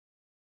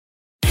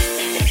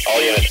All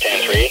units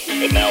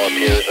 10-3. It now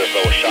appears as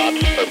though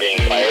shots are being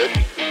fired.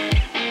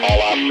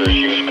 All officers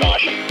use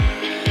caution.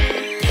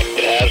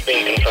 It has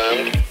been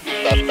confirmed.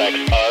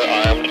 Suspects are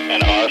armed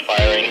and are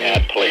firing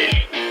at police.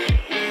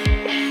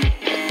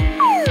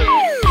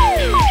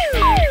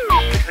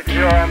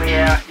 660 on the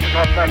air.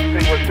 Northwest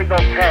Sequel, Signal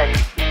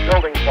 10,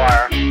 building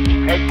fire.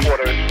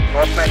 Headquarters,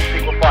 Northwest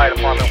Sequel Fire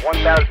Department,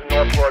 1000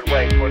 North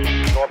Broadway, towards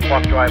North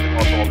Park Drive in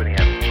North Albany.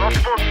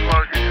 Multiple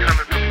explosions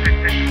coming from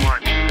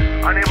 661.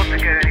 Unable to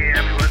get any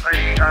ambulance,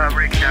 any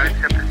rig down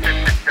except for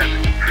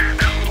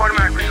 667.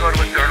 Automatically go to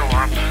a third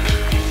alarm.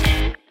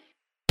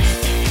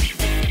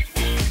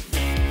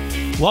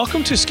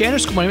 Welcome to Scanner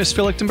School. My name is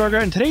Phil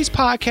Lichtenberger. In today's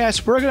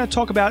podcast, we're going to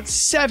talk about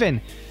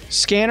 7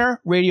 scanner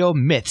radio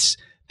myths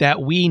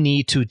that we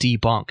need to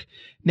debunk.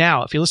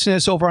 Now, if you listen to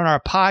this over on our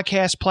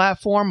podcast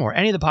platform or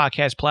any of the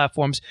podcast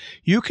platforms,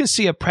 you can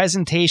see a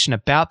presentation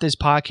about this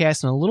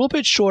podcast in a little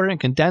bit shorter and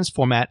condensed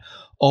format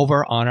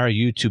over on our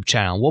YouTube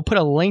channel. We'll put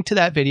a link to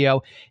that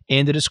video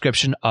in the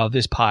description of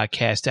this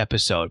podcast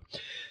episode.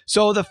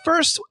 So the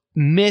first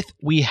myth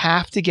we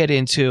have to get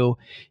into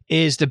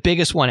is the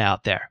biggest one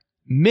out there.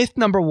 Myth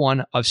number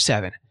 1 of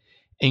 7.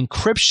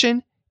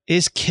 Encryption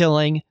is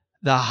killing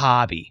the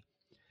hobby.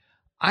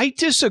 I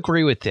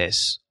disagree with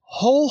this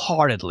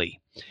wholeheartedly.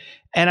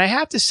 And I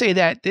have to say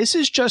that this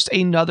is just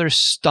another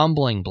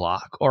stumbling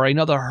block or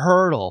another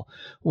hurdle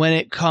when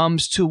it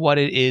comes to what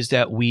it is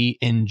that we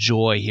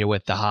enjoy here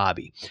with the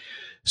hobby.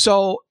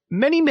 So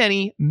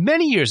many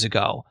years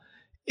ago,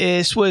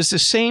 this was the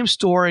same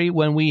story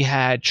when we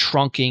had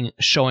trunking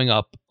showing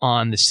up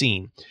on the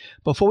scene.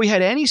 Before we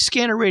had any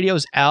scanner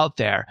radios out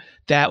there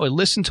that would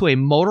listen to a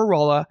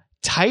Motorola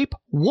Type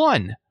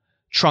 1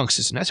 trunk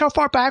system. That's how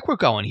far back we're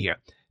going here.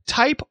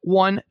 Type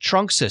 1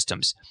 trunk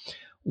systems.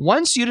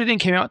 Once Uniden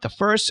came out with the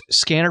first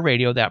scanner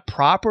radio that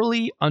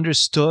properly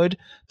understood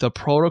the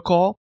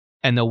protocol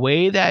and the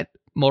way that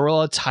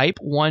Motorola Type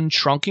 1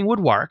 trunking would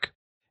work,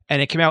 and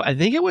it came out, I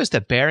think it was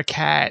the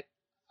Bearcat,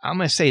 I'm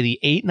going to say the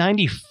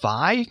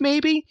 895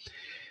 maybe,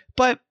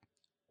 but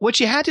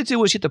what you had to do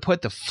was you had to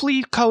put the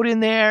fleet code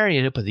in there,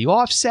 you had to put the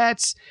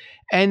offsets,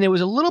 and there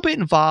was a little bit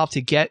involved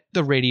to get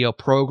the radio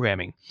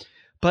programming.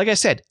 But like I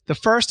said, the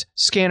first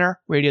scanner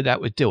radio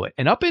that would do it.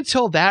 And up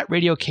until that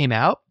radio came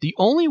out, the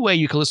only way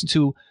you could listen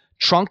to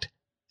trunked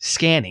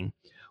scanning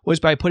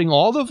was by putting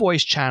all the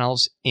voice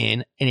channels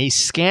in a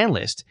scan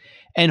list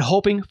and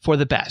hoping for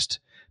the best,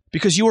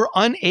 because you were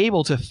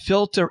unable to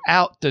filter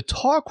out the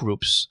talk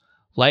groups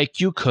like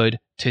you could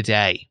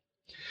today.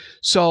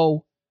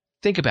 So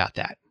think about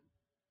that.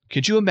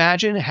 Could you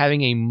imagine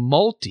having a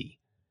multi-talk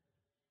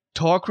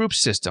group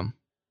system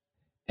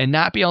and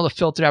not be able to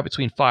filter out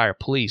between fire,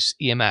 police,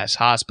 EMS,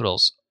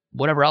 hospitals,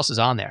 whatever else is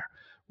on there,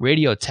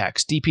 radio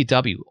techs,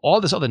 DPW,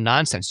 all this other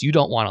nonsense you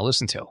don't want to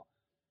listen to?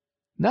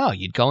 No,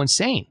 you'd go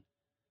insane.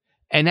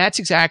 And that's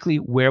exactly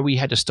where we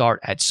had to start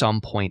at some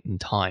point in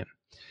time.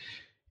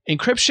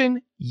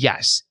 Encryption,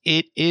 yes,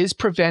 it is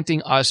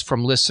preventing us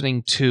from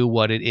listening to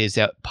what it is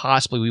that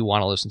possibly we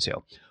want to listen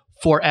to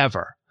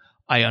forever.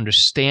 I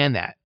understand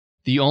that.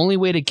 The only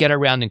way to get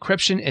around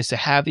encryption is to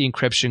have the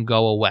encryption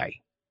go away.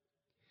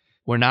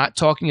 We're not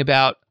talking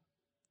about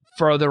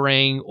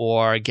furthering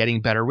or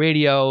getting better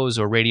radios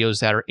or radios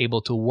that are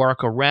able to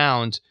work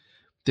around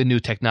the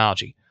new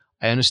technology.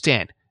 I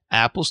understand.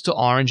 Apples to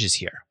oranges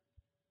here.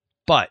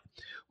 But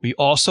we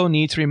also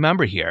need to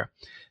remember here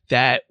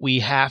that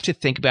we have to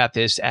think about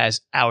this as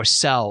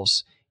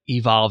ourselves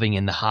evolving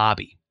in the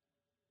hobby.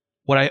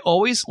 What I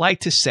always like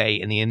to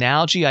say, and the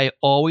analogy I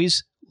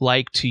always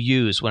like to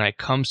use when it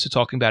comes to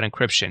talking about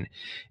encryption,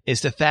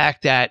 is the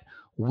fact that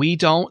we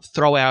don't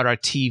throw out our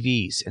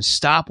TVs and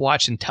stop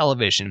watching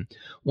television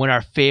when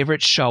our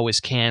favorite show is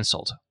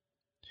canceled.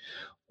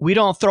 We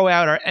don't throw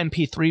out our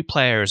MP3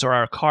 players or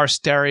our car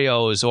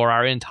stereos or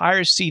our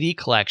entire CD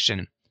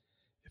collection,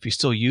 if you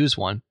still use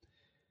one,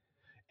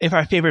 if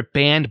our favorite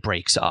band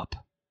breaks up.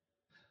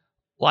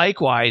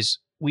 Likewise,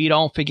 we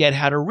don't forget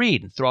how to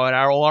read and throw out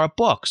all our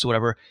books or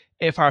whatever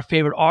if our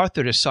favorite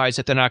author decides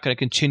that they're not going to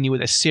continue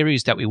with a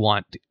series that we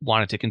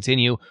wanted to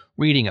continue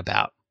reading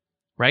about,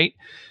 right?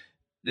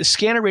 The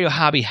scanner radio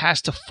hobby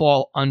has to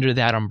fall under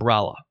that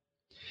umbrella.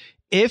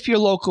 If your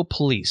local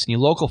police and your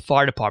local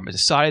fire department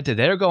decided that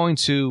they're going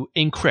to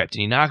encrypt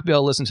and you're not going to be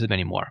able to listen to them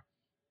anymore,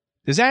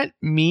 does that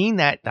mean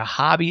that the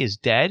hobby is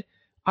dead?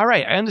 All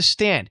right, I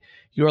understand.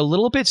 You're a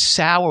little bit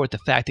sour with the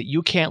fact that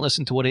you can't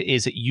listen to what it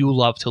is that you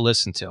love to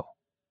listen to.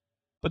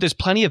 But there's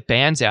plenty of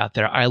bands out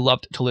there I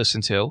loved to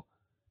listen to,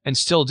 and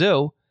still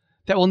do,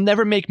 that will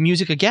never make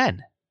music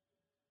again.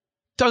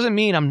 Doesn't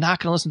mean I'm not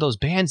going to listen to those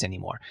bands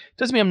anymore.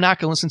 Doesn't mean I'm not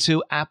going to listen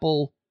to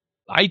Apple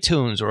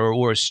iTunes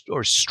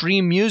or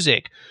stream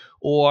music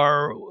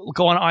or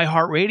go on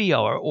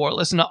iHeartRadio or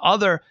listen to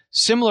other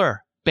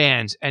similar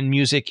bands and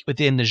music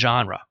within the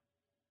genre.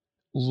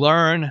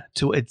 Learn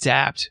to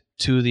adapt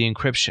to the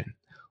encryption.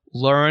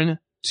 Learn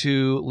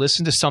to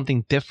listen to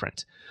something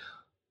different.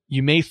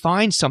 You may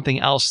find something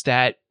else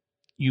that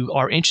you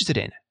are interested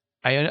in.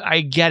 I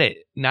get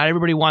it. Not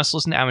everybody wants to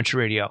listen to amateur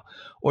radio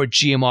or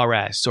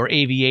GMRS or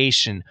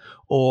aviation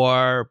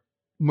or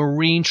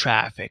marine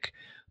traffic,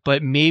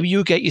 but maybe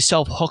you get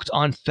yourself hooked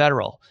on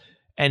federal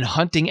and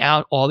hunting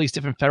out all these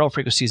different federal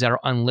frequencies that are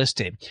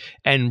unlisted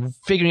and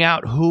figuring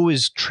out who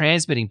is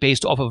transmitting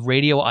based off of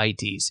radio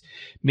IDs.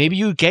 Maybe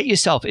you get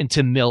yourself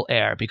into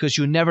mil-air because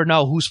you never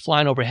know who's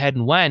flying overhead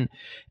and when,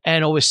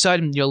 and all of a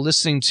sudden you're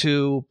listening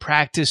to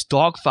practice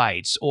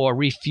dogfights or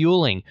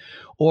refueling,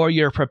 or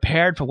you're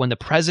prepared for when the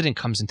president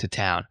comes into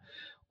town.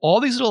 All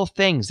these little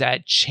things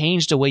that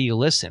change the way you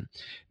listen.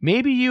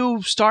 Maybe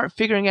you start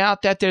figuring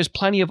out that there's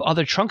plenty of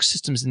other trunk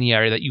systems in the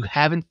area that you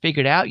haven't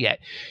figured out yet.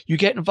 You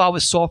get involved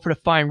with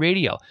software-defined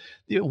radio,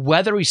 the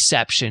weather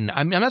reception.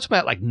 I'm not talking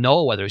about like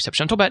no weather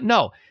reception. I'm talking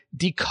about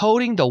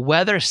decoding the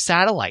weather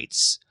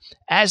satellites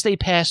as they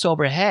pass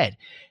overhead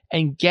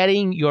and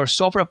getting your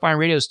software-defined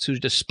radios to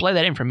display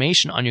that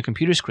information on your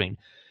computer screen.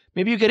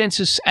 Maybe you get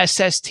into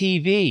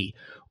SSTV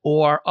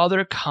or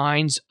other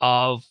kinds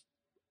of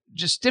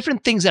just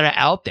different things that are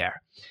out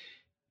there.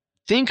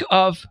 Think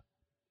of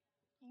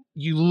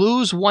you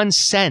lose one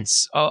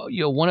sense,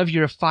 one of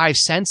your five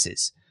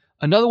senses.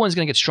 Another one's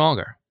going to get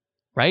stronger,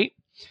 right?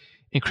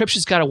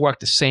 Encryption's got to work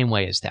the same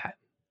way as that.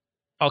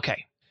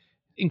 Okay.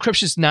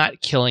 Encryption's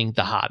not killing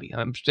the hobby.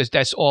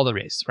 That's all there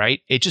is,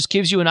 right? It just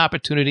gives you an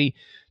opportunity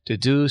to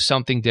do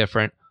something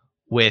different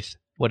with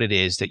what it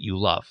is that you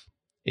love.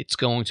 It's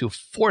going to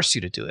force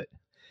you to do it.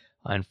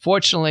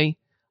 Unfortunately,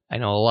 I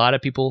know a lot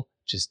of people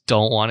just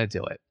don't want to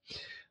do it.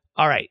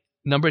 All right,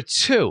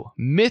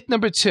 myth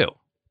number two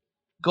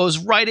goes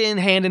right in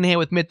hand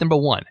with myth number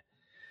one.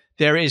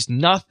 There is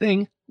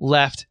nothing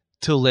left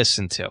to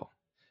listen to.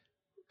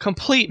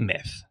 Complete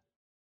myth.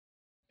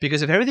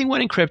 Because if everything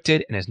went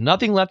encrypted and there's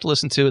nothing left to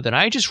listen to, then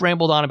I just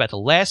rambled on about the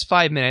last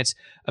 5 minutes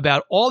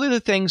about all the other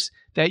things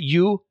that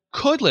you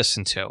could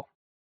listen to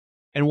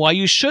and why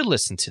you should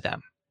listen to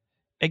them.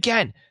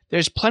 Again,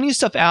 there's plenty of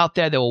stuff out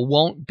there that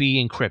won't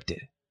be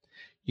encrypted.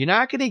 You're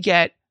not going to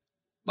get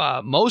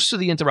most of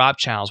the interop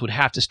channels would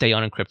have to stay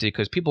unencrypted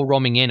because people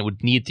roaming in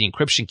would need the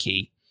encryption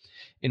key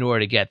in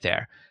order to get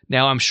there.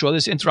 Now, I'm sure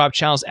there's interop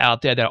channels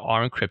out there that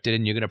are encrypted,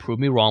 and you're going to prove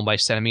me wrong by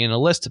sending me in a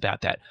list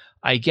about that.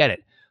 I get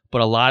it.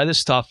 But a lot of this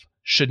stuff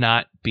should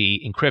not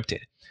be encrypted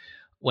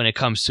when it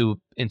comes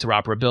to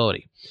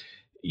interoperability.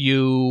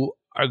 You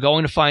are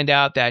going to find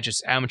out that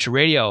just amateur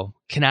radio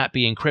cannot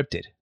be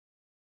encrypted.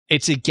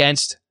 It's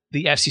against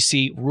the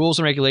FCC rules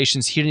and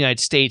regulations here in the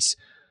United States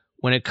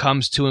when it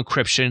comes to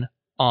encryption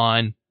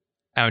on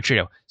amateur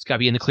radio. It's got to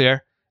be in the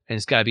clear, and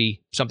it's got to be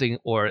something,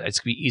 or it's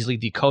going to be easily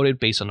decoded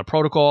based on the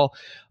protocol,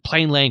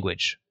 plain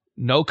language,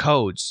 no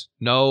codes,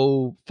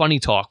 no funny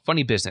talk,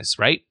 funny business,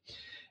 right?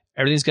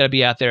 Everything's got to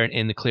be out there and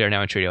in the clear in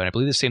amateur radio, and I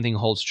believe the same thing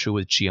holds true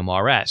with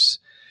GMRS.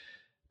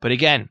 But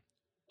again,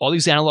 all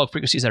these analog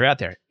frequencies that are out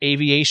there,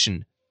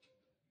 aviation,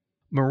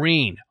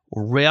 marine,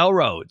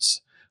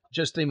 railroads,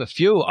 just name a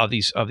few of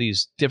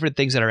these different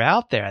things that are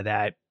out there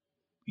that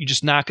you're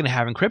just not going to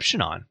have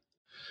encryption on.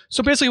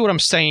 So basically what I'm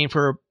saying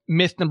for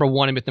myth number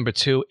one and myth number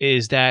two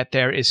is that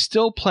there is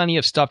still plenty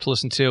of stuff to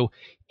listen to,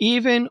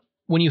 even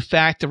when you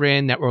factor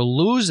in that we're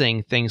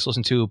losing things to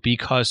listen to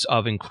because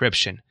of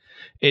encryption.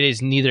 It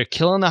is neither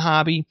killing the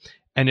hobby,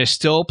 and there's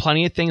still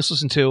plenty of things to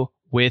listen to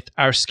with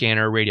our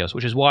scanner radios,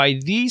 which is why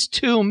these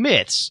two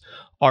myths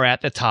are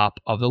at the top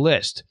of the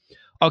list.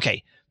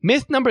 Okay,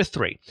 myth number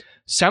three.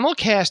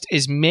 Simulcast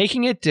is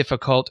making it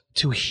difficult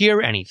to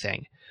hear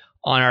anything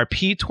on our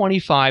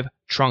P25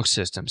 trunk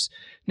systems.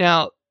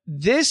 Now,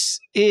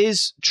 this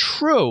is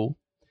true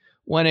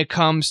when it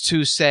comes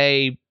to,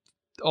 say,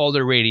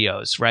 older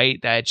radios, right?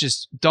 That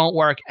just don't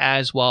work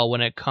as well when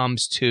it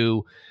comes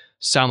to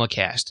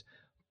simulcast.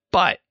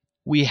 But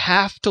we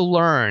have to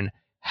learn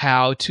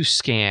how to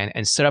scan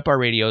and set up our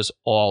radios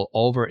all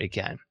over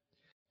again.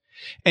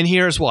 And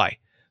here's why.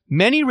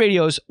 Many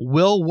radios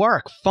will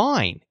work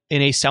fine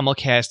in a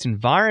simulcast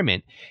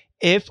environment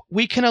if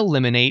we can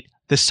eliminate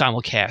the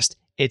simulcast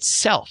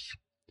itself,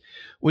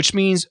 which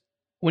means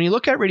when you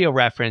look at radio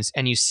reference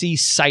and you see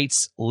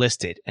sites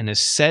listed and it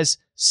says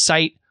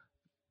site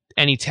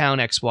Anytown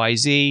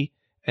XYZ,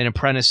 an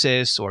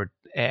apprentices, or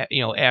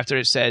after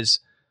it says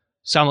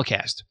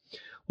simulcast,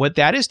 what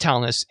that is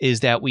telling us is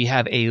that we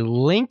have a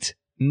linked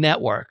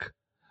network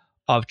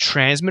of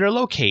transmitter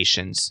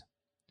locations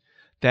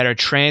that are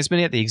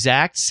transmitting at the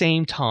exact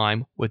same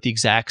time with the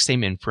exact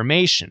same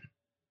information.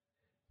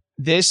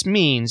 This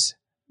means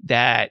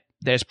that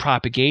there's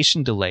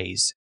propagation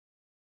delays.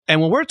 And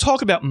when we're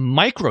talking about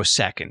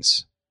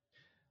microseconds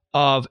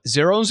of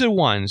zeros and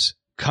ones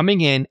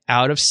coming in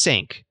out of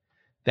sync,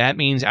 that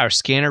means our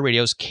scanner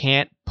radios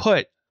can't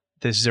put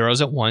the zeros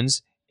and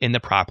ones in the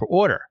proper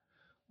order,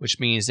 which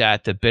means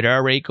that the bit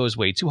error rate goes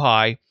way too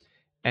high,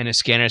 and the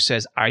scanner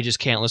says, I just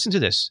can't listen to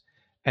this,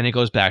 and it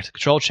goes back to the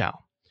control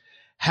channel.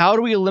 How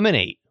do we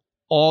eliminate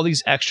all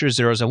these extra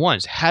zeros and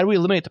ones? How do we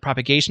eliminate the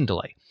propagation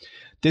delay?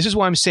 This is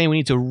why I'm saying we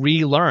need to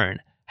relearn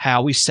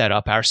how we set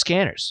up our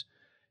scanners.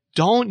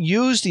 Don't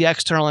use the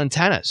external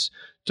antennas.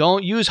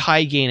 Don't use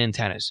high gain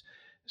antennas.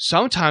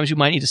 Sometimes you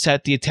might need to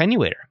set the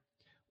attenuator.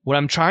 What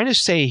I'm trying to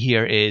say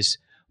here is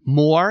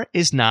more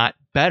is not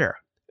better,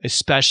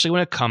 especially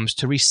when it comes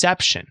to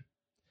reception.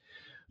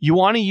 You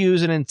want to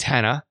use an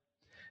antenna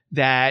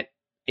that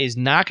is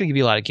not going to give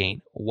you a lot of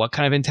gain. What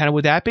kind of antenna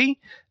would that be?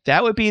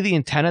 That would be the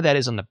antenna that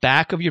is on the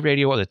back of your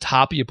radio or the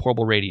top of your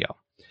portable radio,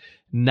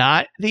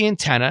 not the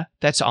antenna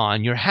that's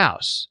on your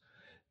house.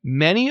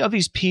 Many of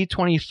these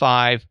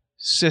P25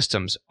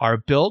 systems are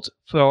built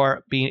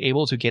for being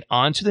able to get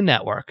onto the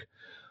network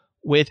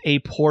with a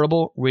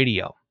portable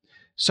radio.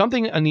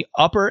 Something in the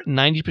upper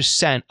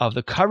 90% of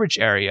the coverage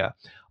area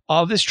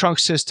of this trunk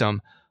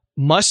system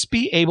must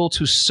be able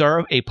to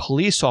serve a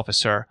police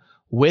officer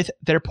with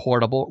their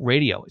portable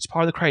radio. It's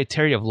part of the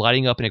criteria of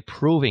lighting up and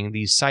approving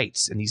these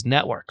sites and these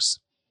networks.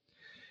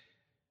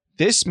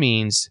 This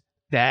means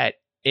that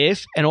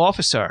if an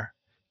officer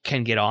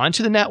can get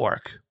onto the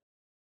network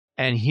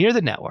and hear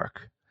the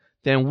network,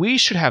 then we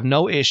should have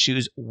no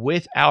issues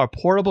with our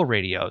portable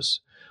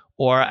radios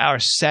or our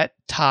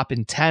set-top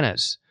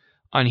antennas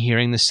on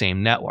hearing the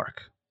same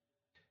network.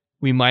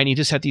 We might need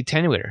to set the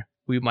attenuator.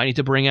 We might need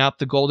to bring out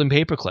the golden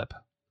paperclip,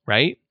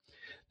 right?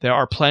 There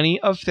are plenty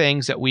of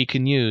things that we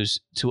can use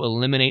to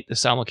eliminate the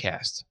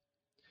simulcast.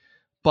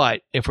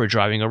 But if we're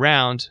driving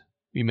around,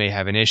 we may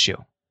have an issue.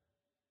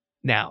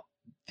 Now,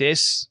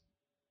 this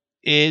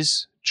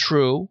is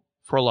true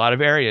for a lot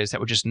of areas that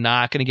we're just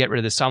not going to get rid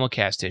of the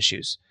simulcast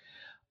issues.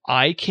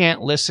 I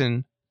can't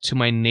listen to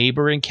my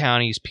neighboring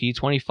county's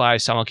P25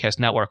 simulcast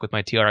network with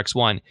my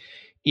TRX-1,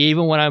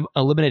 even when I'm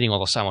eliminating all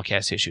the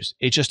simulcast issues.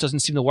 It just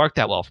doesn't seem to work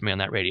that well for me on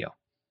that radio.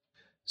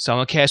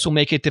 Simulcast will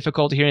make it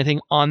difficult to hear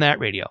anything on that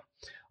radio.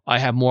 I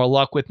have more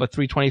luck with my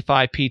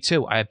 325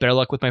 P2. I have better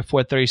luck with my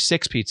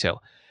 436 P2.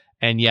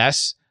 And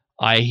yes,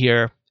 I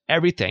hear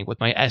everything with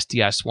my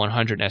SDS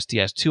 100 and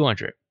SDS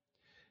 200.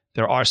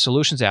 There are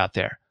solutions out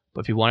there, but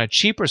if you want a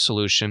cheaper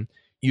solution,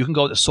 you can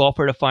go with a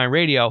software-defined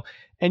radio.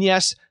 And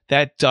yes,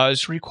 that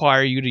does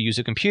require you to use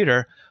a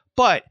computer,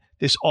 but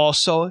this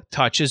also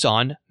touches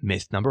on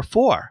myth number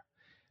 4.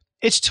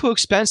 It's too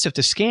expensive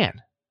to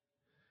scan.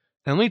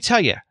 And let me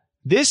tell you,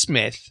 this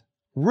myth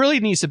really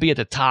needs to be at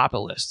the top of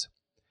the list.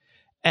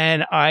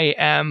 And I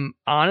am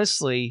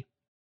honestly,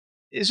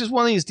 this is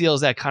one of these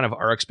deals that kind of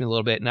irks me a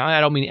little bit. Now, I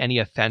don't mean any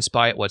offense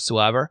by it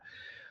whatsoever,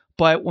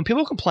 but when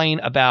people complain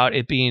about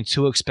it being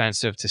too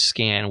expensive to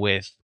scan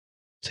with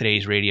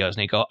today's radios,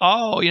 and they go,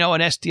 oh,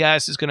 an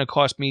SDS is going to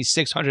cost me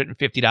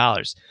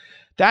 $650.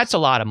 That's a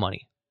lot of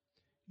money.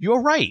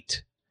 You're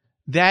right.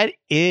 That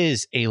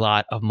is a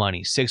lot of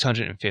money,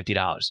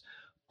 $650.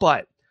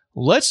 But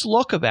let's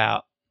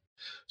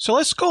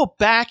go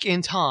back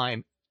in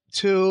time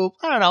to,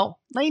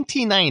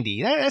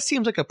 1990. That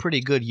seems like a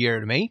pretty good year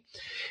to me.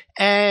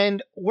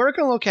 And we're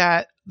going to look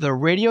at the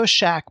Radio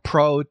Shack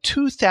Pro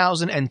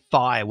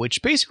 2005,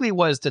 which basically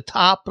was the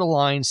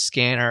top-of-the-line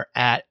scanner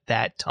at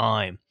that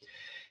time.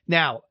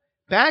 Now,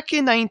 back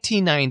in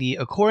 1990,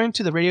 according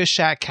to the Radio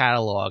Shack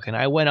catalog, and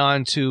I went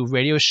on to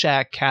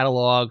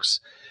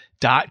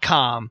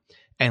RadioShackCatalogs.com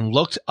and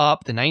looked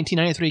up the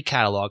 1993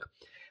 catalog,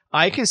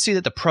 I can see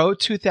that the Pro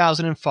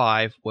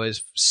 2005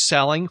 was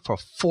selling for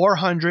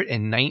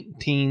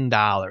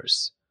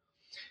 $419.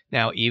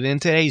 Now, even in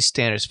today's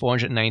standards,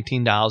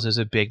 $419 is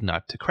a big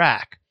nut to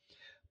crack.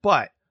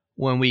 But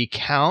when we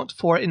count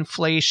for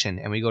inflation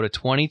and we go to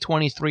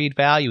 2023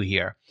 value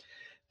here,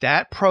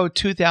 that Pro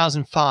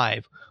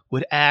 2005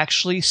 would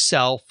actually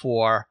sell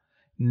for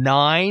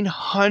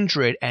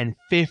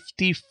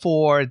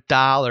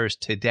 $954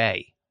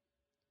 today.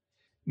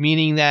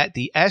 Meaning that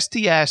the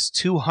SDS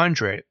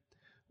 200,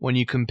 when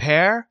you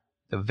compare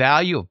the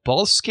value of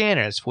both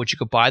scanners, what you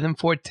could buy them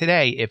for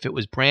today if it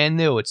was brand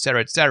new,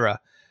 etc.,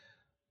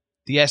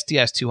 the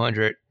SDS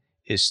 200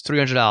 is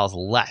 $300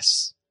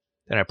 less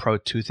than a Pro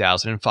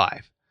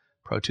 2005.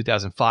 Pro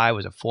 2005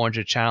 was a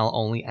 400-channel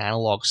only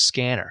analog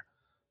scanner.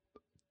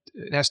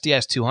 An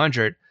SDS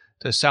 200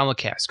 does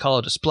simulcast,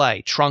 color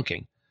display,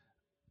 trunking.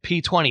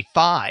 P25,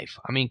 I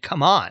mean,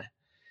 come on.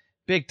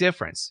 Big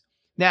difference.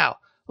 Now,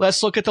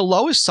 let's look at the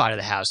lowest side of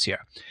the house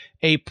here.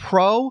 A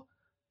Pro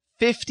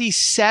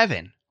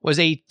 57 was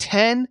a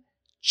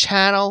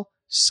 10-channel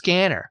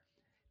scanner.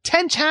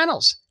 10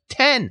 channels.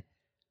 10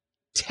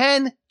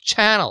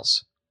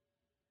 channels.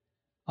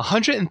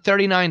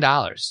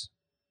 $139.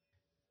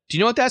 Do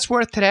you know what that's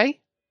worth today?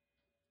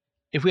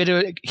 If we had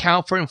to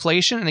account for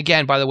inflation, and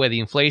again, by the way, the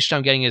inflation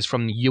I'm getting is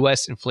from the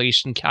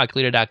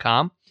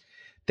usinflationcalculator.com.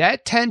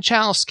 That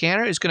 10-channel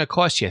scanner is going to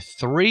cost you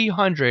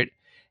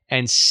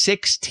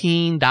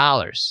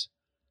 $316.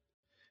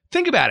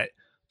 Think about it.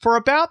 For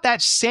about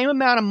that same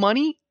amount of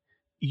money,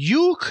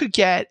 you could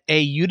get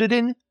a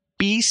Uniden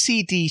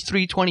BCD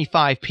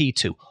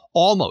 325P2.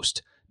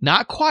 Almost.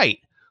 Not quite,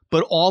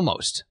 but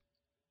almost.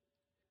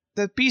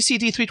 The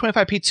BCD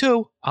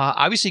 325P2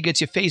 obviously gets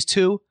you Phase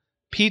 2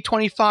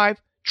 P25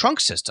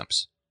 trunk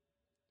systems.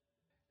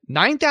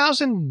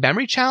 9,000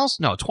 memory channels?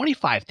 No,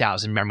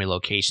 25,000 memory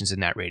locations in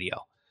that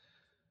radio.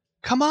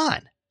 Come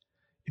on.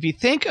 If you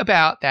think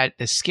about that,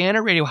 the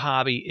scanner radio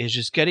hobby is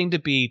just getting to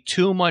be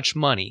too much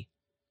money.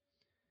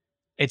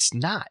 It's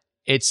not.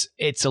 It's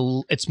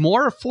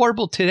more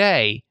affordable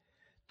today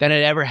than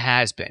it ever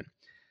has been.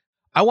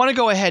 I want to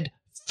go ahead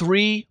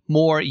 3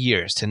 more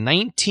years to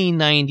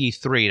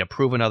 1993 to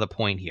prove another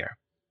point here.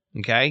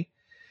 Okay?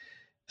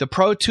 The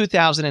Pro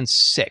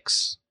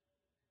 2006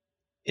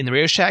 in the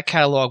Radio Shack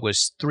catalog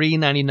was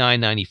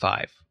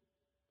 $399.95.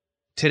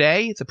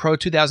 Today, the Pro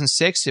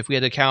 2006, if we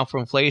had to account for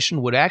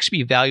inflation, would actually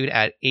be valued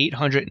at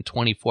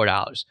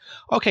 $824.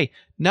 Okay,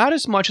 not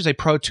as much as a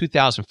Pro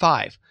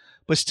 2005,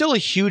 but still a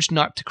huge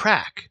nut to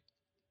crack.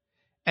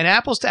 And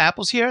apples to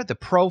apples here, the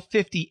Pro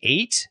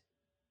 58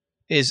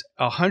 is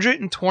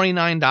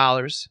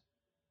 $129,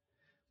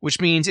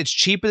 which means it's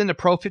cheaper than the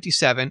Pro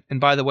 57.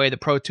 And by the way, the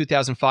Pro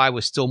 2005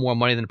 was still more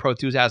money than the Pro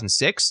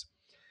 2006.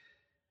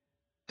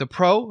 The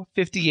Pro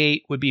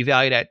 58 would be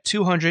valued at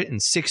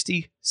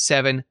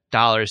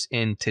 $267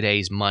 in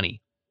today's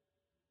money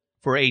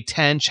for a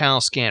 10-channel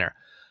scanner.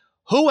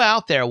 Who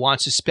out there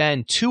wants to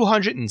spend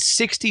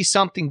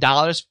 $260-something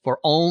for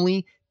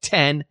only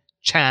 10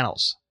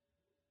 channels?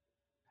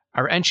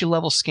 Our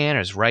entry-level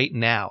scanners right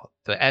now,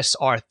 the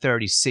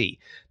SR30C,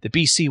 the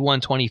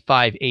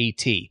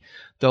BC125AT,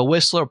 the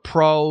Whistler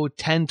Pro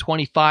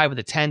 1025 or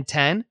the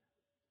 1010,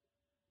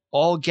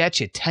 all get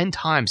you 10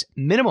 times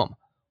minimum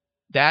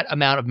that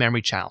amount of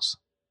memory channels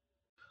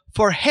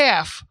for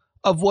half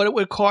of what it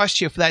would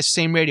cost you for that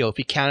same radio if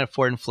you counted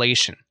for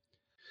inflation.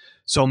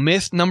 So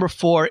myth number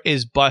 4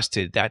 is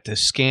busted, that the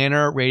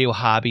scanner radio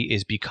hobby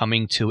is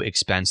becoming too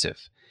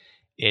expensive.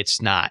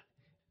 It's not.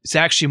 It's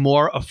actually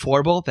more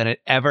affordable than it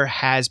ever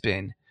has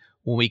been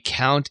when we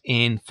count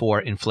in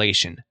for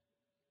inflation.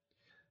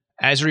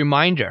 As a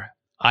reminder,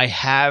 I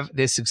have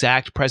this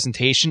exact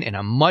presentation in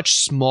a much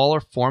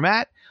smaller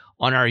format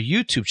on our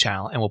YouTube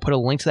channel, and we'll put a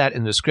link to that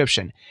in the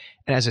description.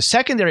 And as a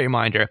secondary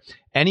reminder,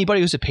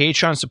 anybody who's a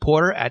Patreon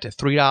supporter at the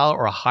 $3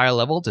 or a higher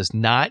level does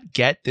not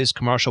get this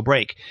commercial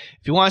break.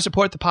 If you want to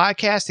support the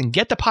podcast and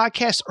get the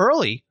podcast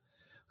early,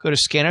 go to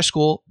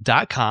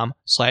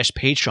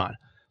scannerschool.com/Patreon.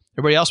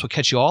 Everybody else will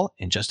catch you all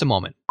in just a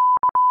moment.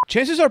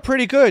 Chances are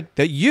pretty good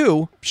that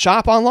you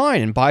shop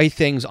online and buy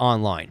things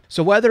online.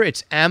 So whether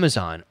it's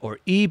Amazon or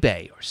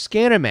eBay or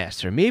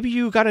ScannerMaster, maybe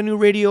you got a new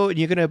radio and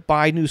you're going to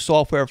buy new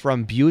software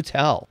from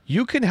Butel,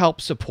 you can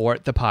help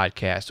support the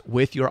podcast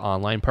with your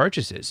online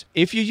purchases.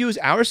 If you use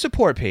our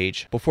support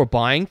page before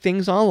buying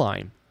things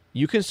online,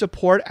 you can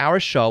support our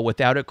show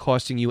without it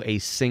costing you a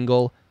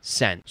single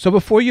cent. So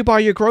before you buy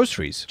your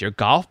groceries, your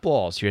golf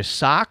balls, your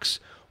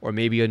socks, or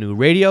maybe a new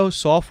radio,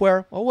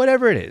 software, or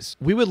whatever it is,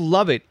 we would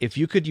love it if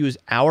you could use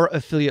our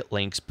affiliate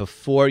links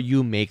before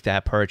you make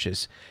that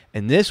purchase.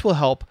 And this will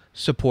help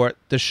support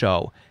the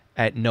show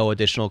at no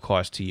additional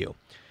cost to you.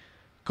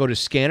 Go to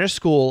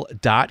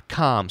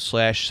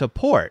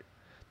scannerschool.com/support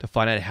to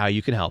find out how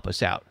you can help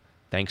us out.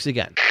 Thanks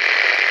again.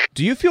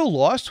 Do you feel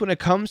lost when it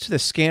comes to the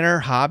scanner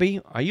hobby?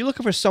 Are you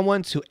looking for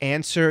someone to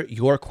answer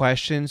your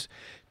questions?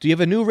 Do you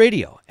have a new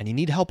radio and you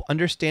need help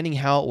understanding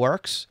how it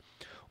works?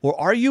 Or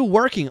are you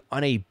working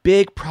on a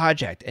big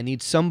project and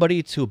need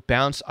somebody to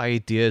bounce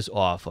ideas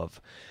off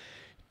of?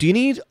 Do you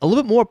need a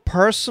little bit more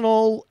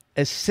personal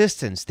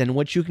assistance than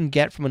what you can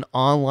get from an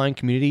online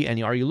community?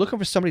 And are you looking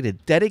for somebody to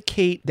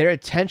dedicate their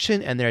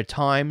attention and their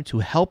time to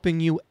helping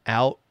you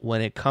out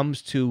when it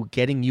comes to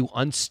getting you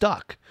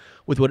unstuck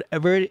with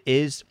whatever it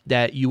is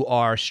that you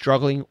are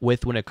struggling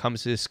with when it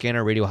comes to the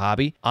scanner radio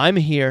hobby? I'm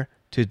here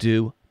to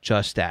do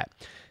just that.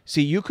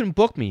 See, you can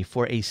book me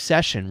for a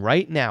session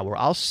right now where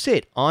I'll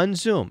sit on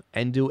Zoom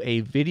and do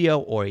a video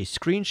or a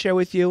screen share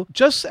with you,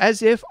 just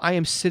as if I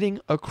am sitting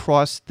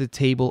across the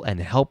table and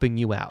helping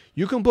you out.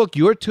 You can book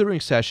your tutoring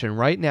session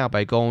right now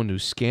by going to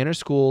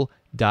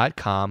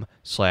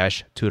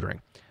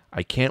scannerschool.com/tutoring.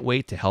 I can't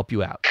wait to help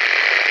you out.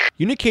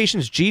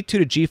 Unication's G2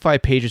 to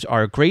G5 pages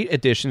are great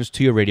additions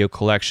to your radio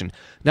collection.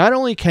 Not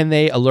only can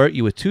they alert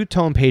you with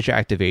two-tone pager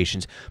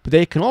activations, but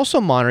they can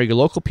also monitor your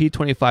local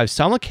P25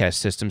 simulcast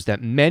systems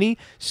that many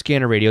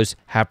scanner radios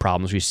have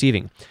problems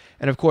receiving.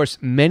 And of course,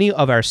 many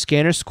of our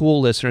Scanner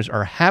School listeners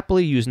are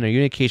happily using their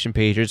Unication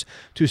pagers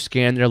to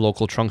scan their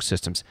local trunk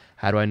systems.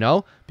 How do I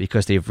know?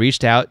 Because they've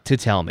reached out to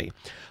tell me.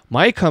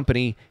 My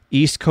company,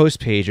 East Coast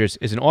Pagers,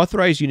 is an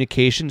authorized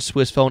Unication,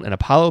 Swissphone, and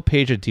Apollo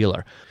pager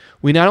dealer.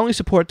 We not only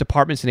support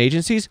departments and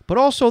agencies, but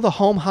also the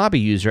home hobby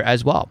user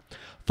as well.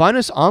 Find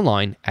us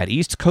online at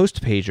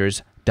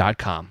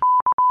eastcoastpagers.com.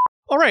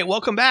 All right,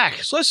 welcome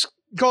back. So let's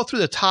go through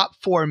the top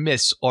 4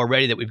 myths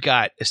already that we've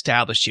got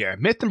established here.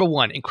 Myth number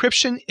 1,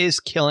 encryption is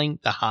killing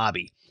the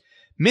hobby.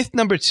 Myth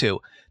number 2,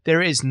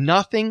 there is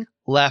nothing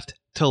left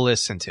to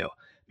listen to.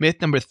 Myth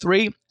number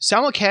 3,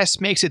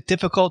 simulcast makes it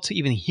difficult to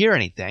even hear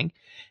anything.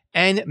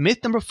 And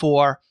myth number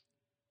 4,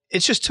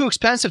 it's just too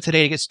expensive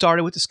today to get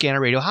started with the scanner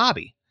radio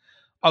hobby.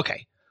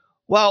 Okay,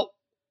 well,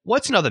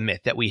 what's another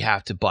myth that we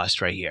have to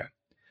bust right here?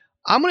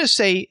 I'm going to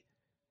say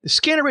the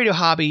scanner radio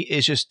hobby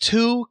is just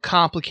too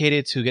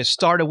complicated to get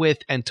started with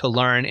and to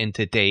learn in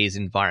today's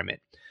environment.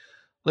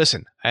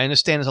 Listen, I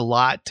understand there's a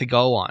lot to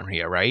go on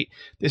here, right?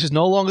 This is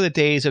no longer the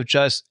days of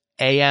just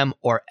AM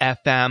or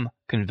FM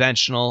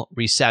conventional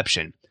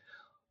reception,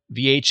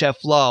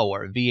 VHF low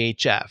or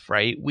VHF,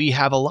 right? We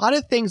have a lot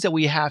of things that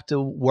we have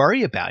to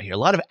worry about here, a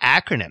lot of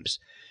acronyms.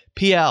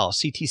 PL,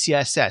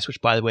 CTCSS,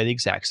 which by the way, the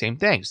exact same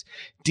things.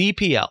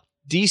 DPL,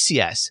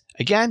 DCS,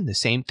 again, the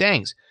same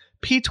things.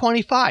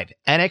 P25,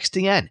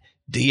 NXDN,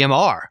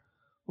 DMR.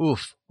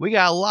 Oof, we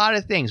got a lot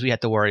of things we have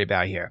to worry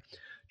about here.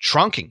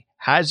 Trunking,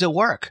 how does it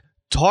work?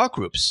 Talk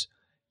groups.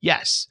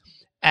 Yes,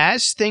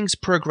 as things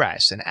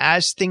progress and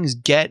as things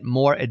get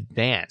more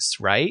advanced,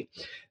 right?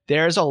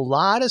 There's a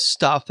lot of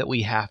stuff that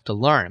we have to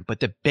learn, but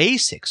the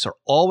basics are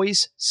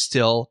always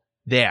still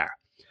there.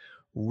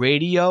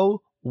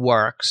 Radio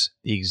works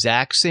the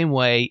exact same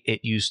way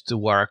it used to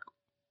work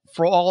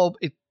for all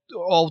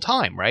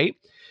time, right?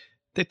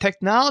 The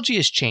technology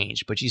has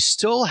changed, but you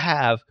still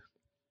have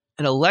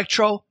an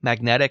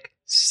electromagnetic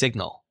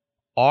signal,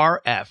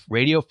 RF,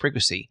 radio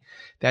frequency,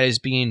 that is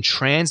being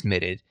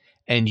transmitted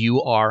and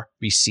you are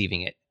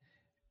receiving it.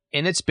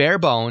 In its bare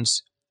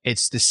bones,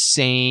 it's the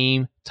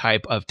same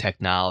type of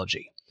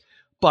technology,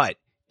 but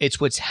it's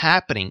what's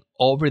happening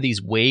over these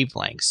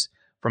wavelengths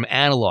from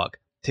analog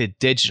to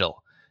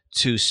digital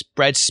to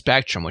spread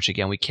spectrum, which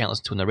again, we can't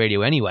listen to on the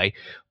radio anyway.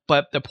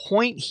 But the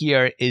point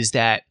here is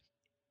that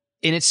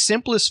in its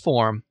simplest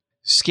form,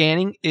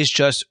 scanning is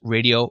just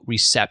radio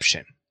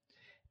reception.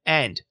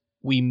 And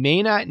we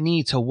may not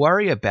need to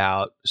worry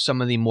about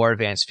some of the more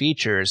advanced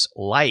features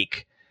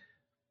like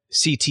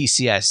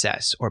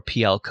CTCSS or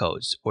PL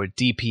codes or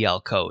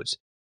DPL codes.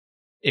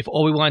 If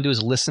all we want to do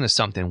is listen to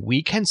something,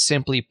 we can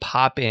simply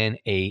pop in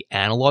an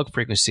analog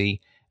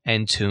frequency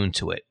and tune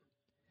to it.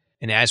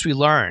 And as we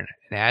learn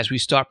and as we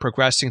start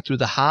progressing through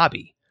the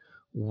hobby,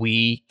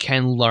 we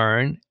can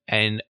learn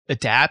and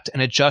adapt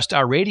and adjust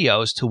our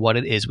radios to what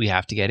it is we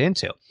have to get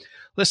into.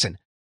 Listen,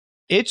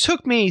 it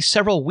took me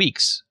several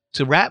weeks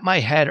to wrap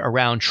my head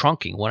around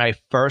trunking when I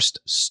first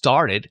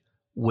started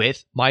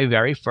with my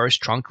very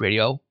first trunk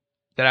radio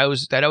that I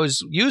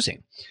was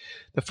using.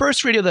 The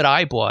first radio that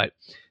I bought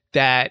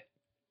that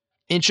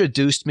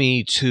introduced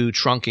me to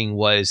trunking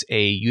was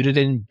a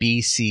Uniden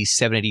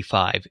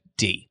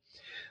BC785D.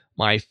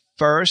 My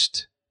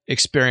first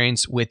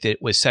experience with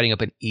it was setting up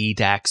an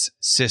EDAX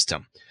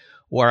system,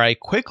 where I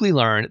quickly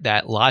learned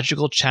that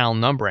logical channel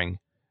numbering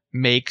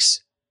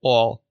makes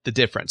all the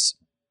difference.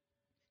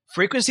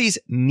 Frequencies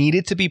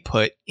needed to be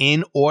put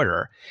in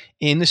order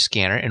in the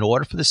scanner in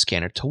order for the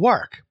scanner to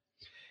work.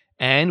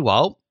 And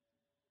well,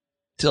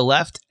 to the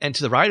left and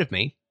to the right of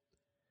me,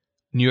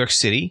 New York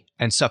City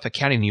and Suffolk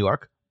County, New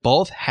York,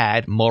 both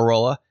had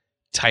Motorola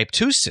Type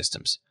 2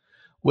 systems,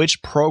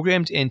 which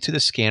programmed into the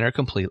scanner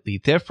completely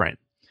different.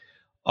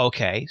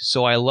 Okay,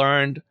 so I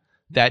learned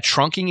that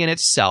trunking in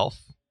itself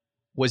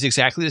was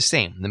exactly the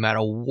same. No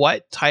matter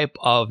what type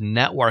of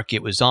network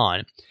it was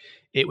on,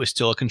 it was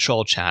still a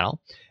control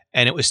channel,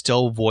 and it was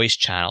still voice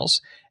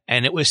channels,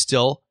 and it was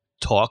still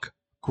talk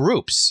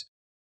groups.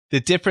 The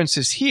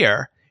differences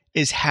here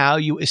is how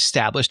you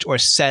established or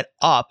set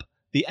up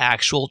the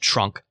actual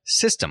trunk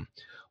system.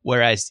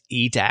 Whereas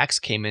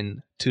EDAX came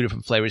in two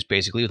different flavors,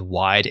 basically with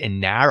wide and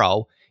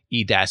narrow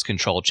EDAX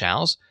control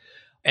channels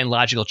and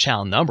logical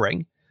channel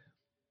numbering.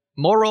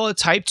 Motorola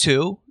Type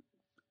 2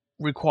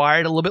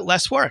 required a little bit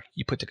less work.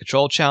 You put the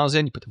control channels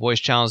in, you put the voice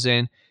channels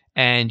in,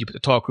 and you put the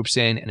talk groups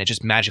in, and it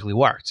just magically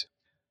worked.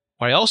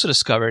 What I also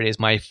discovered is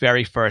my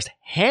very first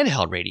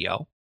handheld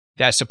radio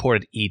that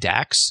supported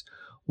EDAX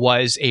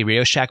was a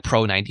Radio Shack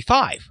Pro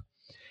 95.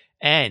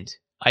 And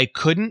I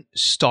couldn't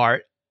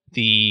start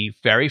the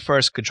very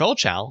first control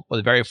channel or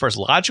the very first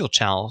logical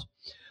channel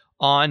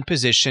on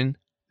position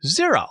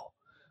 0,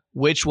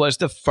 which was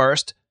the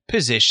first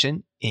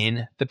position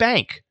in the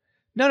bank.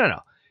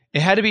 No.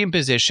 It had to be in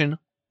position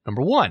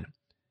number 1.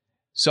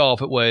 So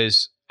if it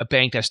was a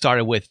bank that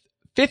started with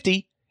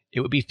 50,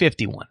 it would be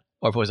 51.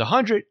 Or if it was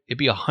 100, it'd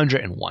be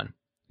 101.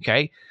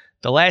 Okay?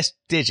 The last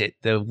digit,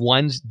 the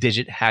ones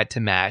digit had to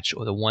match,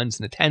 or the ones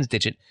and the tens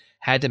digit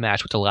had to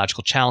match what the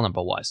logical channel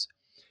number was.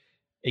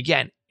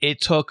 Again,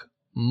 it took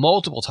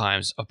multiple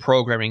times of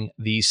programming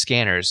these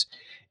scanners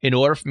in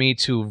order for me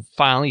to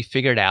finally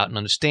figure it out and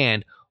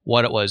understand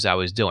what it was I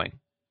was doing.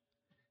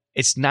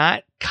 It's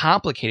not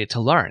complicated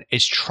to learn.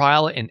 It's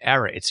trial and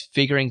error. It's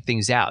figuring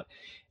things out.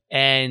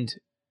 And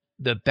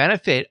the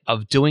benefit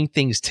of doing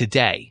things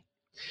today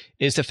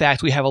is the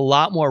fact we have a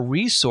lot more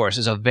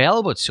resources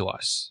available to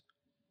us.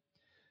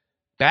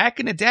 Back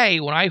in the day,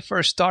 when I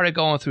first started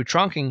going through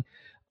trunking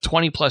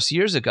 20 plus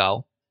years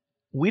ago,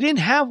 we didn't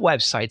have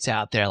websites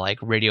out there like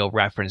Radio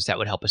Reference that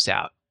would help us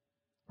out,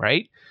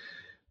 right?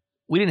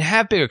 We didn't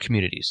have bigger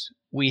communities.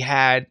 We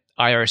had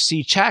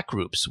IRC chat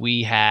groups.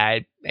 We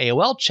had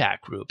AOL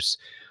chat groups.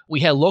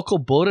 We had local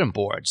bulletin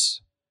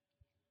boards.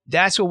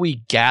 That's where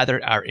we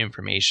gathered our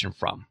information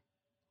from,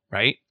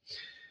 right?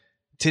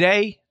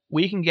 Today,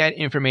 we can get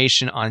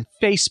information on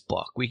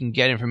Facebook. We can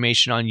get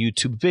information on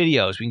YouTube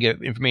videos. We can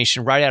get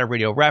information right out of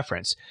Radio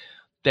Reference.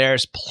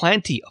 There's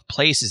plenty of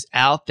places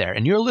out there,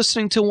 and you're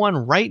listening to one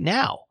right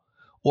now.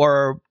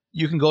 Or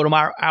you can go to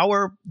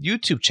our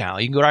YouTube channel.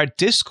 You can go to our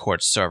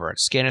Discord server at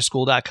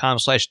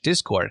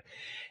scannerschool.com/Discord.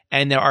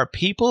 And there are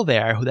people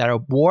there that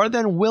are more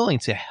than willing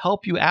to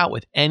help you out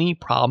with any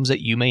problems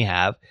that you may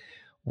have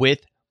with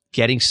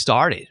getting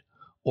started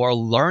or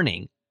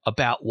learning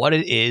about what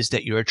it is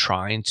that you're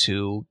trying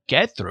to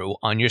get through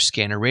on your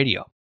scanner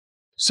radio.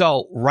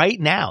 So right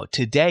now,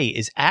 today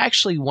is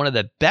actually one of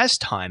the best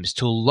times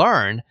to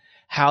learn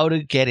how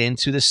to get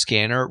into the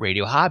scanner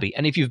radio hobby.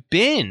 And if you've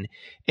been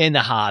in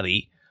the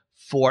hobby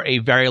for a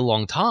very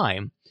long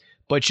time,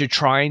 but you're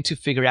trying to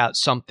figure out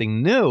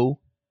something new,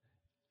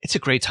 it's a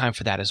great time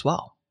for that as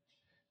well.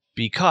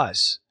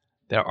 Because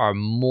there are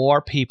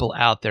more people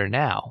out there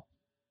now,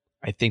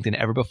 I think, than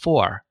ever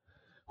before,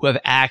 who have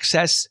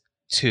access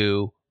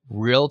to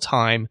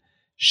real-time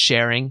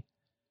sharing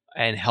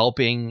and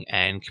helping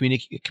and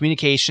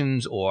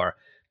communications or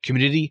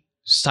community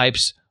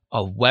types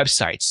of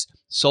websites,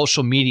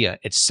 social media,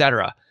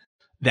 etc.,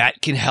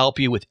 that can help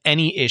you with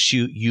any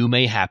issue you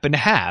may happen to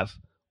have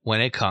when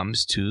it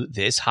comes to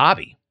this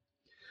hobby.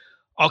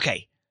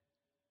 Okay,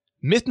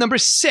 myth number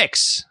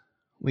 6.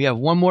 We have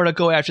one more to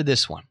go after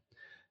this one.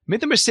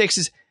 Myth number 6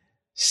 is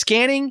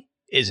scanning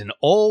is an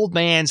old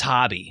man's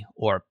hobby,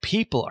 or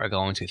people are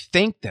going to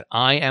think that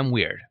I am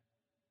weird.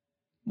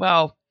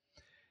 Well,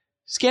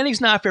 scanning's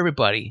not for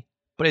everybody,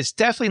 but it's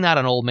definitely not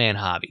an old man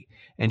hobby.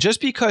 And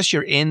just because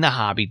you're in the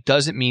hobby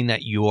doesn't mean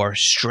that you're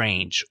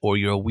strange or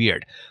you're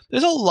weird.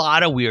 There's a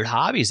lot of weird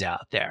hobbies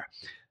out there.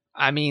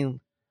 I mean,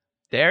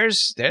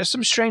 there's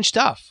some strange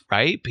stuff,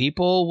 right?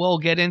 People will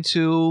get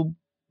into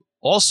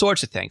all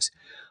sorts of things,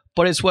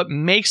 but it's what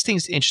makes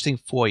things interesting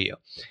for you.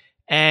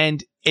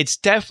 And it's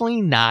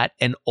definitely not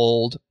an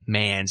old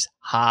man's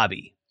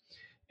hobby.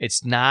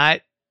 It's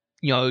not,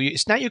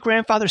 it's not your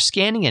grandfather's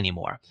scanning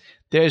anymore.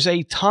 There's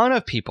a ton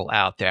of people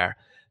out there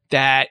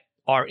that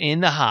are in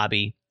the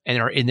hobby and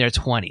are in their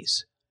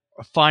 20s,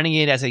 or finding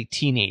it as a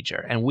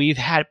teenager. And we've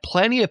had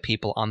plenty of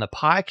people on the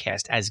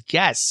podcast as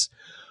guests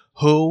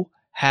who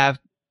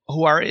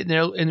are in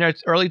their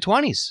early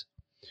 20s,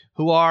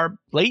 who are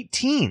late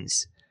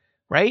teens,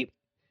 right?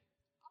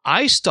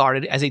 I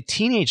started as a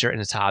teenager in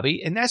this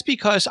hobby, and that's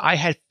because I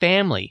had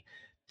family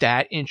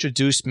that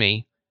introduced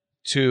me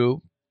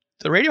to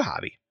the radio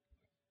hobby.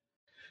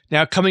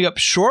 Now, coming up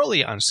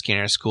shortly on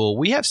Scanner School,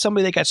 we have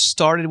somebody that got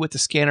started with the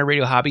scanner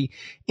radio hobby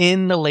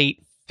in the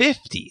late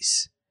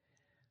 50s.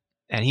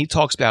 And he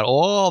talks about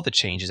all the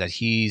changes that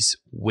he's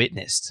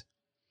witnessed.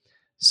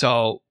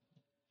 So,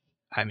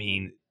 I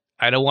mean,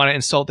 I don't want to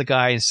insult the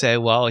guy and say,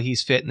 well,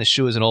 he's fitting the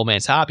shoe as an old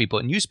man's hobby. But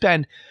when you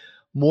spend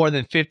more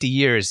than 50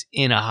 years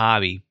in a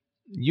hobby,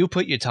 you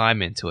put your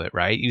time into it,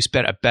 right? You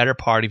spent a better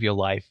part of your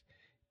life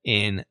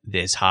in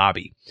this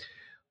hobby.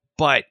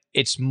 But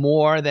it's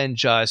more than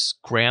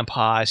just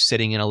grandpa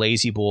sitting in a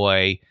lazy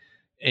boy,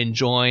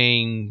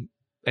 enjoying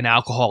an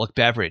alcoholic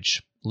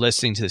beverage,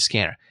 listening to the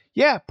scanner.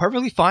 Yeah,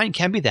 perfectly fine,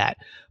 can be that.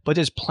 But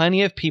there's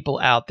plenty of people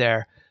out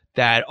there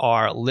that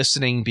are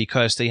listening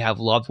because they have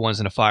loved ones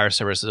in the fire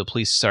service or the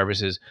police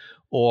services,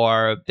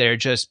 or they're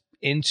just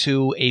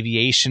into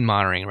aviation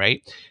monitoring,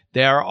 right?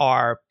 There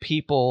are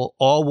people,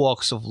 all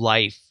walks of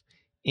life,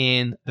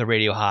 in the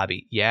radio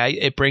hobby. Yeah,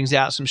 it brings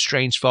out some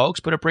strange folks,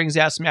 but it brings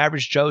out some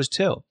average Joes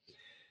too.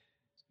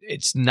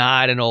 It's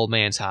not an old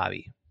man's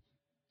hobby.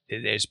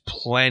 There's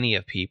plenty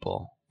of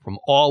people from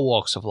all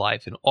walks of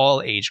life and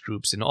all age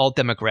groups and all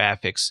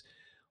demographics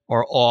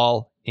are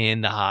all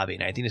in the hobby.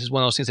 And I think this is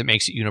one of those things that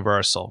makes it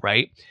universal,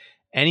 right?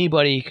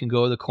 Anybody can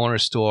go to the corner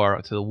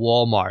store, to the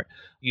Walmart.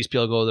 You used to be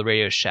able to go to the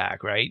Radio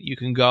Shack, right? You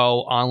can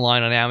go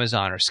online on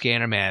Amazon or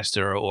Scanner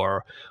Master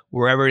or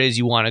wherever it is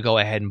you want to go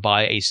ahead and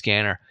buy a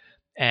scanner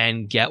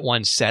and get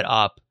one set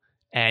up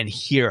and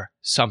hear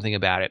something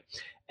about it.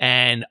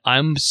 And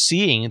I'm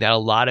seeing that a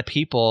lot of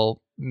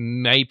people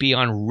might be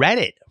on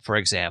Reddit, for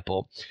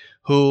example,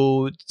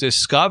 who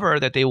discover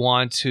that they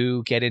want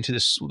to get into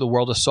the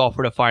world of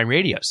software-defined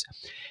radios.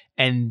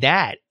 And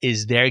that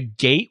is their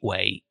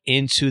gateway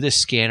into the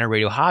scanner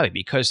radio hobby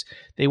because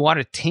they want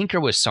to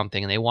tinker with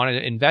something and they want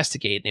to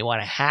investigate and they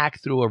want to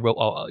hack through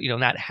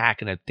not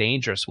hack in a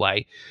dangerous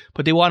way,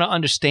 but they want to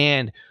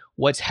understand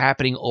what's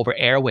happening over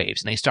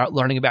airwaves. And they start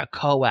learning about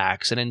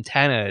coax and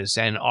antennas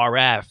and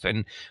RF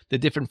and the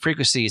different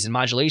frequencies and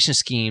modulation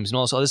schemes and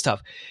all this other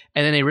stuff.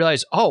 And then they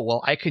realize, oh,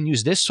 well, I can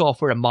use this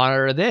software to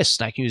monitor this,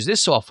 and I can use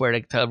this software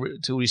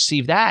to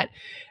receive that.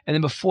 And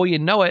then before you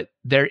know it,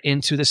 they're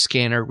into the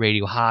scanner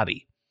radio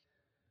hobby.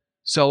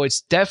 So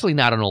it's definitely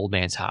not an old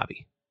man's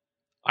hobby.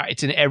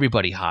 It's an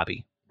everybody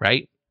hobby,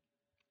 right?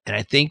 And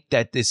I think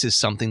that this is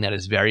something that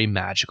is very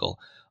magical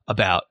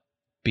about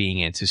being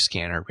into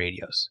scanner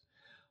radios.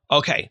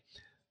 Okay,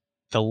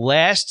 the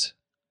last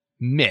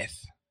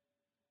myth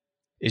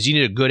is you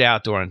need a good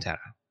outdoor antenna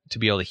to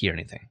be able to hear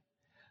anything.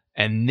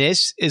 And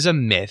this is a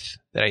myth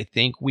that I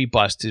think we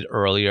busted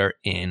earlier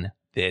in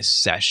this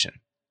session.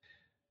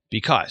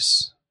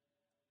 Because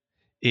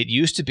it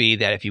used to be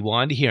that if you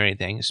wanted to hear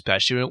anything,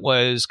 especially when it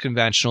was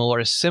conventional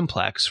or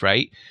simplex,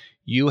 right,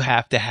 you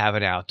have to have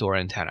an outdoor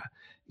antenna.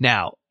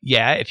 Now,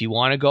 yeah, if you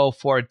want to go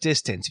for a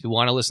distance, if you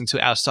want to listen to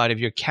outside of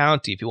your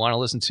county, if you want to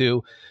listen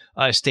to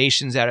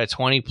stations that are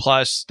 20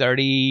 plus,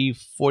 30,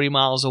 40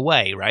 miles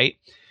away, right,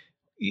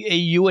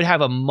 you would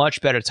have a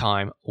much better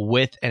time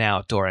with an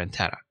outdoor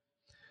antenna.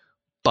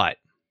 But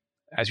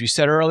as we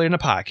said earlier in the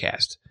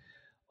podcast,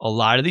 a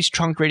lot of these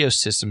trunk radio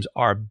systems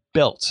are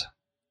built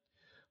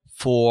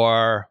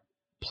for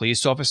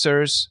police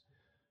officers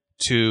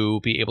to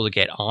be able to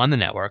get on the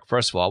network,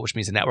 first of all, which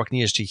means the network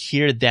needs to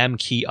hear them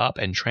key up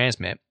and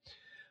transmit.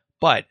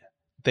 But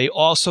they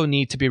also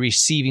need to be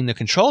receiving the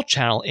control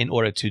channel in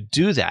order to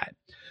do that.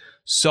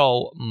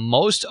 So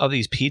most of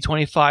these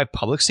P25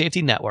 public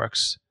safety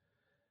networks,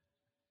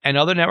 and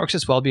other networks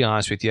as well, to be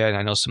honest with you, and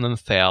I know some of them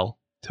fail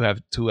to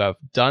have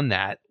done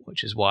that,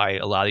 which is why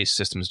a lot of these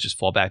systems just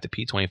fall back to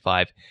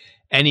P25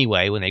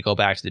 anyway when they go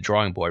back to the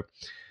drawing board,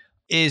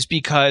 is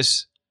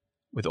because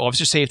with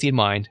officer safety in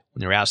mind,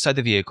 when they're outside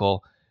the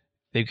vehicle,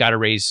 they've got to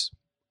raise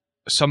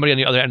somebody on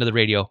the other end of the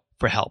radio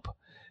for help.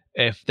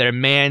 If their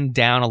man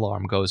down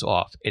alarm goes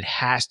off, it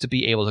has to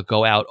be able to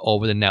go out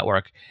over the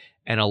network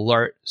and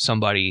alert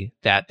somebody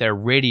that their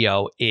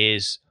radio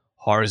is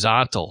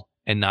horizontal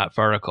and not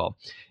vertical.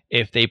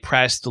 If they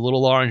press the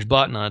little orange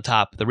button on the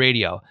top of the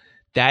radio,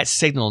 that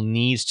signal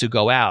needs to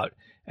go out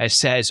as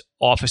says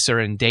officer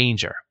in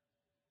danger.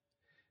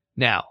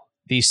 Now,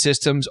 these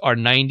systems are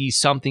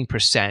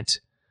 90-something%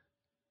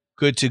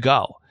 good to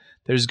go.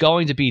 There's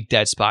going to be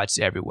dead spots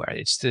everywhere.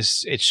 It's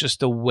just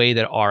the way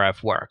that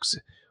RF works,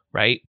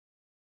 right?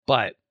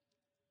 But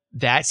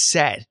that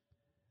said,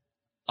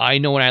 I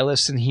know when I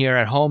listen here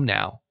at home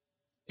now,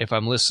 if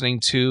I'm listening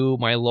to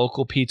my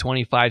local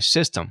P25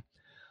 system,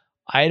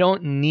 I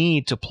don't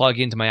need to plug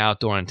into my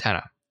outdoor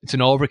antenna. It's an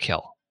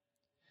overkill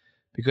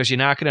because you're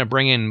not going to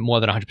bring in more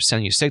than 100%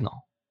 of your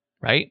signal,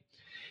 right?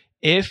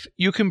 If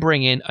you can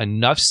bring in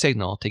enough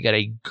signal to get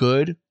a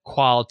good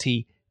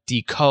quality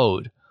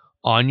decode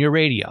on your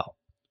radio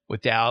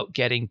without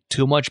getting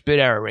too much bit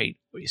error rate,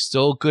 but you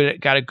still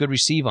got a good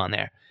receive on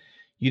there,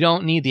 you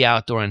don't need the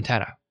outdoor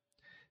antenna.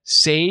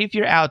 Save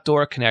your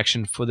outdoor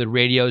connection for the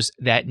radios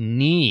that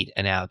need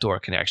an outdoor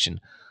connection.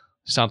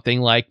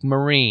 Something like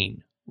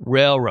marine,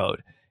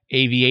 railroad,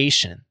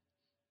 aviation,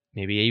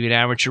 maybe even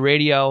amateur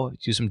radio,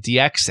 do some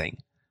DXing,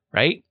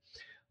 right?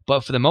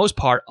 But for the most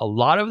part, a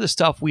lot of the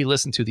stuff we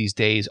listen to these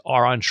days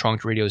are on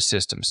trunked radio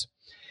systems.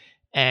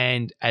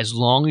 And as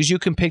long as you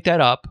can pick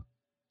that up,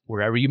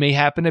 wherever you may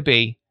happen to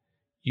be,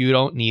 you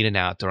don't need an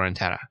outdoor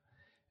antenna.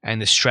 And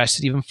to stress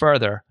it even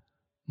further,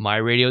 my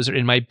radios are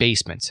in my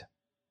basement.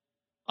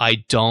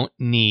 I don't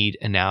need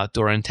an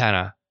outdoor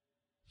antenna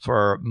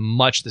for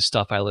much of the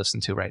stuff I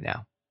listen to right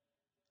now.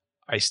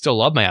 I still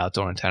love my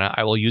outdoor antenna.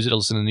 I will use it to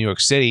listen to New York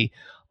City.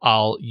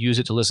 I'll use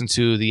it to listen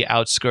to the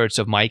outskirts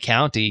of my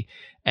county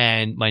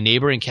and my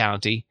neighboring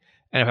county.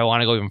 And if I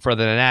want to go even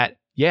further than that,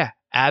 yeah,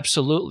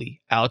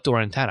 absolutely,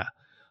 outdoor antenna.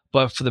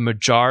 But for the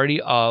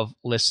majority of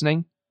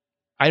listening,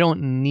 I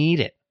don't need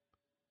it.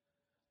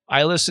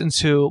 I listen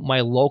to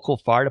my local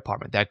fire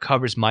department that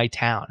covers my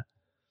town.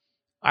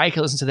 I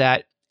can listen to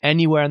that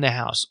anywhere in the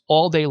house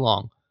all day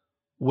long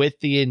with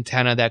the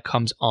antenna that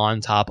comes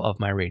on top of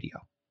my radio.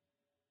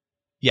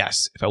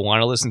 Yes, if I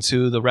want to listen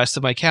to the rest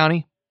of my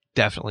county,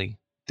 definitely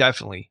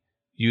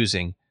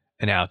using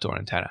an outdoor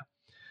antenna.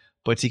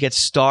 But to get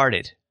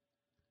started,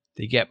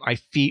 to get my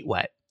feet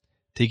wet,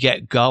 to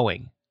get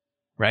going,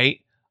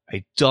 right?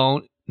 I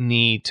don't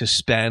need to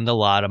spend a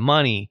lot of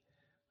money.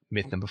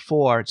 Myth number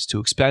 4, it's too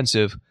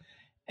expensive,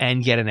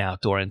 and get an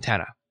outdoor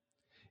antenna.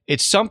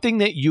 It's something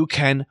that you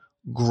can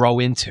grow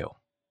into.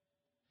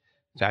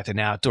 In fact, an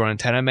outdoor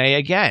antenna may,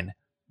 again,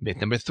 myth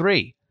number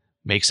 3,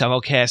 make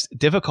simulcast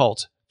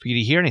difficult for you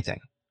to hear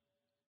anything.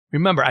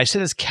 Remember, I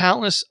said this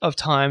countless of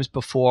times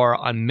before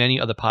on many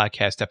other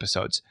podcast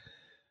episodes.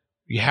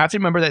 You have to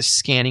remember that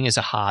scanning is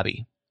a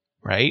hobby,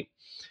 right?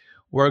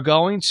 We're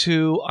going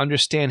to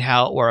understand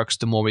how it works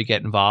the more we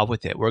get involved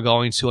with it. We're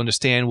going to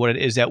understand what it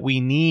is that we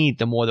need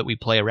the more that we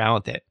play around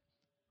with it.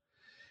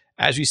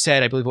 As we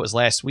said, I believe it was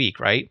last week,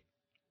 right?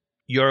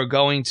 You're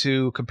going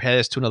to compare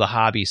this to another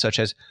hobby, such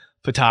as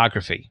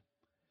photography.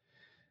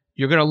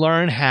 You're going to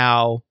learn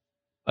how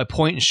a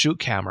point-and-shoot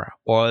camera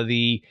or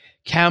the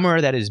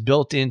camera that is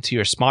built into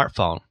your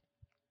smartphone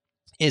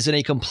is in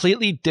a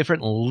completely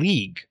different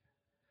league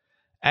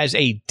as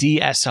a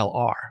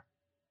DSLR.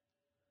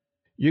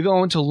 You're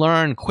going to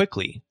learn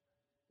quickly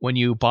when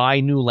you buy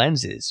new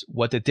lenses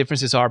what the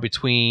differences are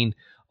between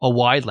a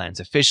wide lens,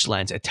 a fish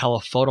lens, a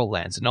telephoto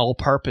lens, an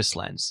all-purpose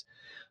lens,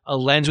 a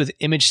lens with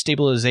image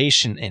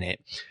stabilization in it,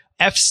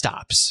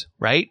 f-stops,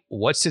 right?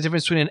 What's the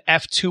difference between an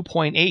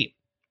f2.8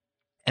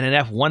 and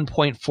an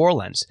f1.4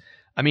 lens?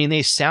 I mean,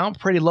 they sound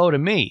pretty low to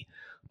me,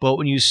 but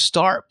when you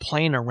start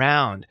playing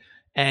around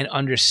and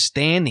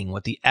understanding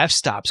what the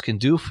f-stops can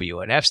do for you,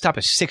 an f-stop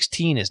of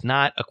 16 is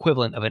not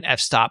equivalent of an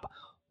f-stop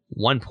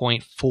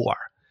 1.4.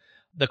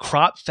 The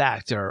crop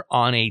factor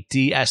on a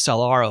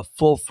DSLR, a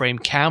full-frame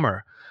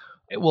camera,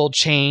 it will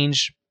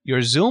change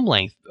your zoom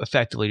length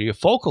effectively, your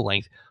focal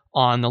length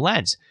on the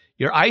lens.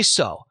 Your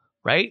ISO,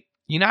 right?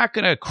 You're not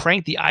going to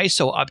crank the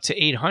ISO up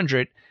to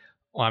 800.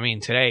 Well, I mean,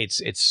 today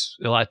it's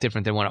a lot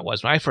different than when it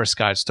was when I first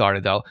got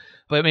started, though.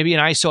 But maybe an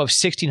ISO of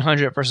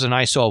 1600 versus an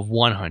ISO of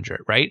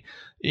 100, right?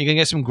 You can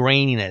get some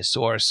graininess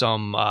or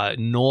some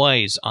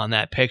noise on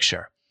that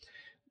picture.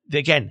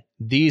 Again,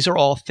 these are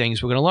all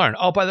things we're going to learn.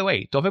 Oh, by the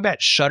way, don't forget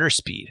about shutter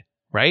speed,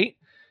 right?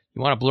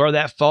 You want to blur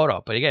that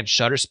photo. But again,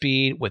 shutter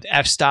speed with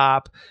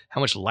f-stop,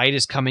 how much light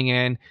is coming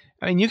in.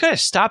 I mean, you got to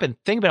stop and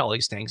think about all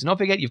these things. And don't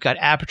forget, you've got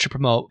aperture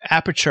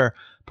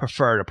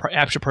preferred, or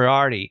aperture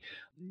priority.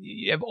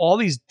 You have all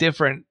these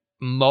different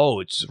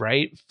modes,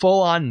 right?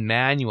 Full on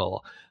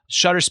manual,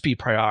 shutter speed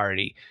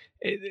priority.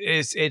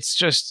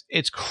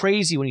 It's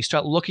crazy when you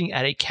start looking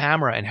at a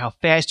camera and how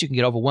fast you can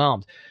get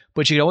overwhelmed.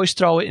 But you can always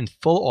throw it in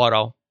full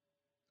auto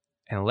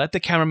and let the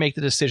camera make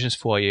the decisions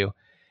for you.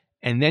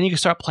 And then you can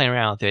start playing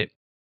around with it.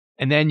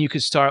 And then you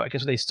could start, I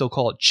guess what they still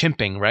call it,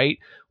 chimping, right?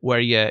 Where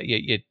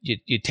you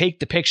take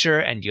the picture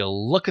and you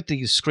look at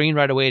the screen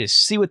right away to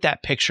see what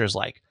that picture is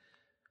like.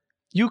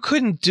 You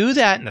couldn't do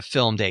that in the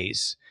film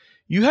days.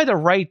 You had to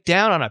write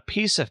down on a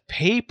piece of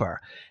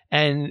paper,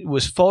 and it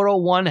was photo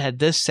 1 had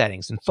this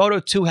settings, and photo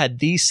 2 had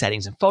these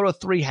settings, and photo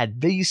 3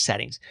 had these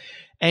settings.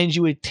 And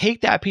you would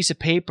take that piece of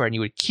paper and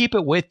you would keep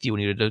it with you,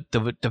 and you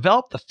would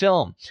develop the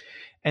film.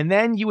 And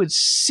then you would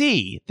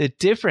see the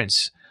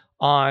difference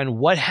on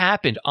what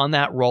happened on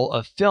that roll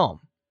of film.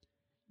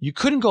 You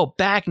couldn't go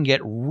back and get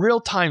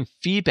real-time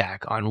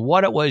feedback on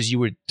what it was you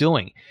were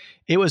doing.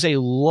 It was a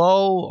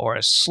low or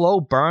a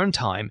slow burn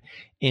time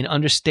in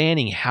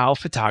understanding how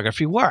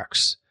photography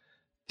works.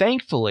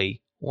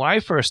 Thankfully, when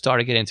I first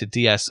started getting into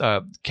DS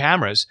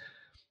cameras,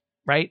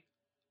 right?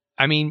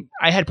 I mean,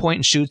 I had point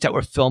and shoots that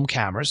were film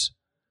cameras,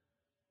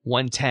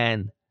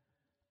 110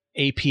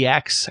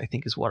 APX, I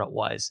think is what it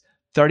was,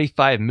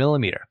 35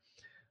 millimeter.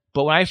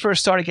 But when I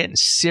first started getting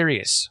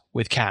serious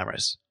with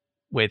cameras,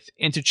 with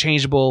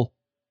interchangeable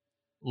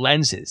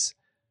lenses,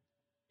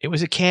 it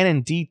was a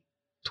Canon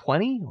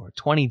D20 or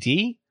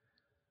 20D,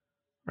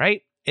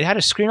 right? It had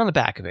a screen on the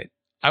back of it.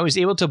 I was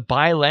able to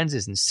buy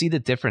lenses and see the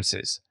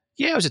differences.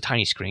 Yeah, it was a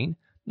tiny screen,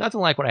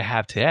 nothing like what I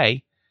have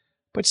today,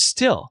 but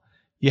still,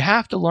 you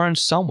have to learn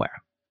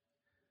somewhere.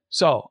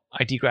 So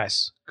I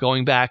digress.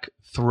 Going back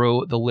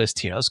through the list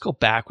here. Let's go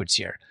backwards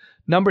here.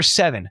 Number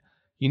 7.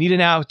 You need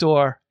an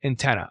outdoor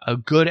antenna, a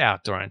good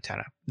outdoor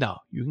antenna. No,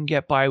 you can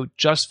get by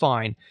just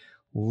fine.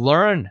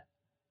 Learn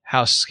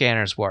how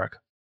scanners work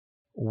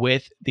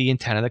with the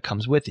antenna that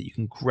comes with it. You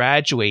can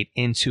graduate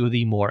into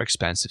the more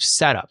expensive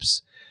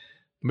setups.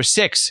 Number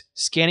 6,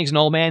 scanning is an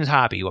old man's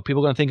hobby. Well,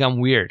 people are going to think I'm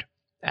weird.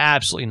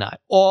 Absolutely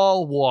not.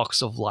 All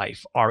walks of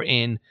life are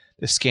in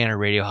the scanner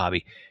radio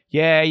hobby.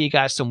 Yeah, you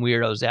got some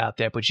weirdos out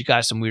there, but you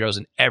got some weirdos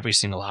in every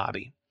single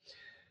hobby.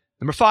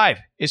 Number 5,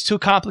 it's too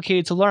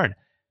complicated to learn.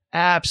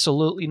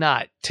 Absolutely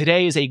not.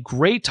 Today is a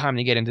great time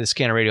to get into the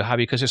scanner radio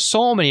hobby because there's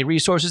so many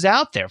resources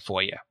out there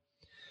for you.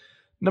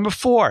 Number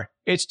 4,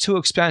 it's too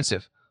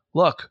expensive.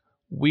 Look,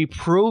 we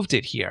proved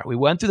it here. We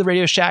went through the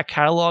Radio Shack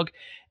catalog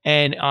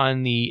and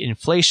on the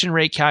inflation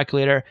rate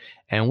calculator,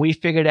 and we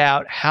figured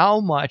out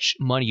how much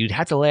money you'd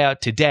have to lay out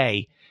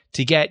today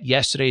to get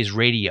yesterday's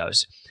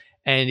radios.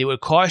 And it would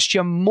cost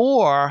you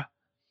more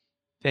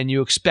than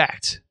you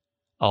expect,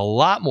 a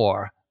lot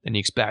more than you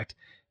expect,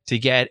 to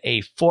get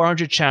a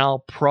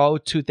 400-channel Pro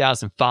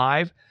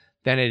 2005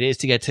 than it is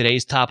to get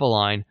today's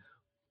top-of-line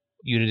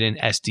Uniden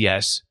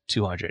SDS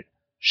 200.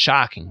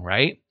 Shocking,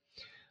 right?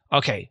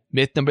 Okay,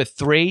 myth number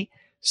 3,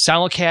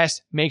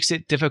 simulcast makes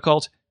it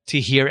difficult to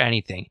hear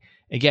anything.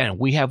 Again,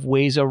 we have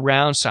ways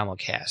around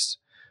simulcast,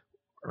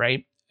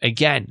 right?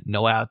 Again,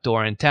 no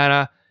outdoor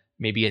antenna,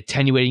 maybe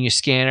attenuating your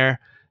scanner.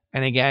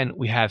 And again,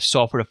 we have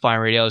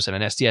software-defined radios and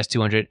an SDS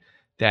 200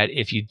 that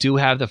if you do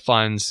have the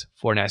funds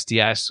for an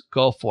SDS,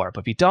 go for it.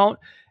 But if you don't,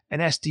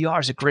 an SDR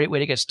is a great way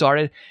to get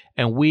started.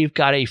 And we've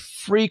got a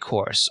free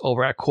course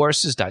over at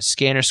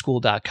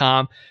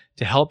courses.scannerschool.com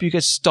to help you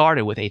get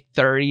started with a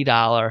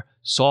 $30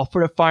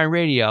 software-defined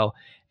radio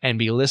and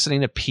be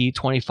listening to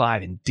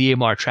P25 and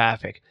DMR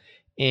traffic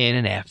in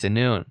an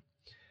afternoon.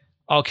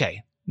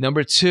 Okay,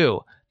 number 2,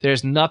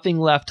 there's nothing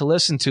left to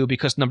listen to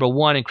because number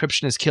 1,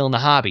 encryption is killing the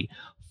hobby.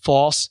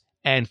 False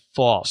and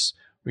false.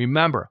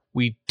 Remember,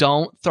 we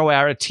don't throw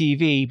out a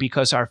TV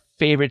because our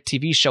favorite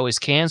TV show is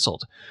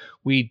canceled.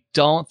 We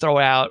don't throw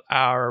out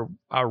our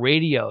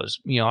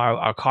radios,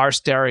 our car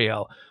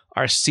stereo,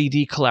 our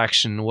CD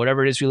collection,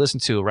 whatever it is we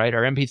listen to, right?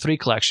 Our MP3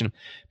 collection,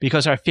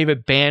 because our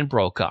favorite band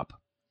broke up.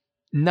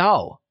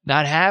 No,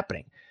 not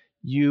happening.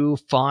 You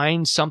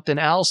find something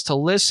else to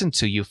listen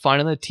to. You find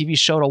another TV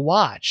show to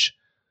watch.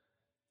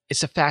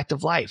 It's a fact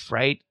of life,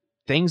 right?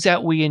 Things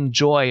that we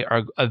enjoy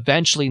are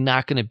eventually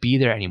not going to be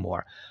there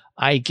anymore.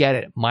 I get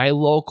it. My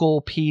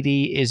local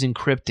PD is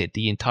encrypted,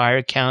 the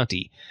entire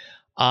county.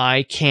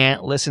 I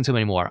can't listen to them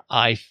anymore.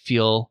 I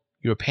feel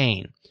your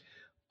pain.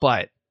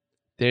 But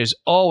there's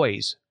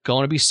always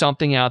going to be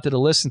something out there to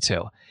listen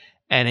to.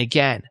 And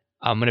again,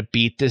 I'm going to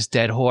beat this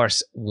dead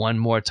horse one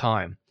more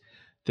time.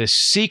 The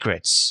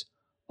secrets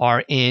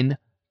are in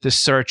the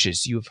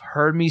searches. You've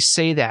heard me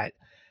say that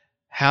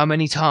how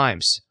many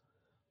times?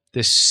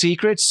 The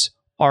secrets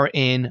are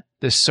in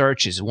the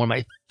searches. One of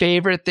my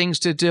favorite things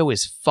to do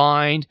is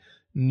find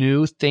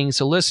new things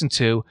to listen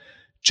to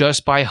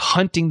just by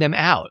hunting them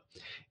out.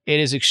 It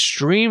is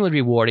extremely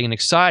rewarding and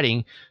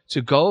exciting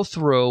to go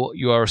through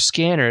your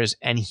scanners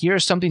and hear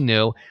something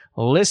new,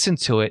 listen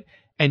to it,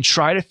 and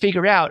try to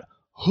figure out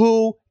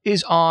who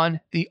is on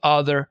the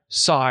other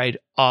side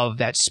of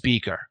that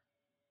speaker.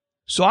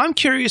 So I'm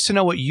curious to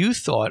know what you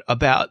thought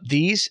about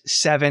these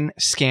 7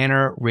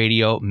 scanner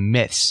radio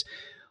myths.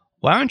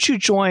 Why don't you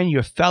join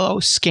your fellow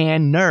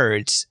scan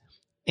nerds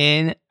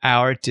in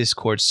our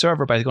Discord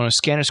server by going to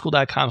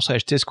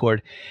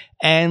scannerschool.com/Discord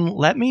and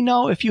let me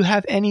know if you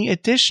have any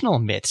additional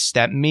myths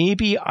that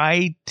maybe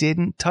I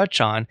didn't touch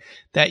on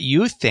that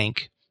you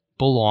think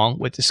belong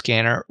with the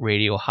scanner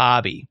radio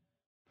hobby.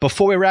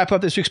 Before we wrap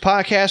up this week's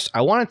podcast, I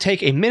want to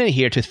take a minute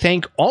here to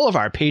thank all of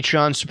our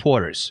Patreon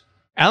supporters.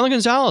 Alan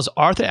Gonzalez,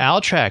 Arthur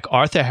Altrak,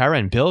 Arthur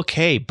Heron, Bill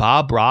Kay,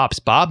 Bob Robs,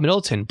 Bob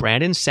Middleton,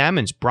 Brandon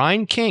Sammons,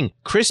 Brian King,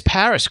 Chris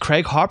Paris,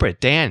 Craig Harper,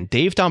 Dan,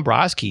 Dave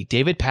Dombrowski,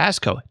 David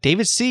Pasco,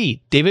 David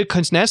C., David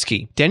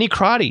Kunsneski, Denny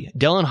Crotty,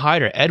 Dylan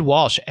Hyder, Ed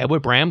Walsh,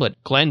 Edward Bramblett,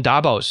 Glenn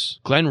Dabos,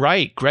 Glenn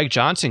Wright, Greg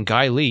Johnson,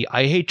 Guy Lee,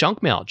 I Hate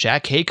Junk Mail,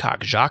 Jack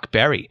Haycock, Jacques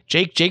Berry,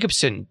 Jake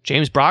Jacobson,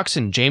 James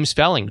Broxson, James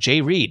Felling, Jay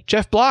Reed,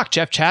 Jeff Block,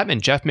 Jeff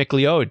Chapman, Jeff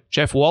McLeod,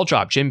 Jeff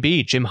Waldrop, Jim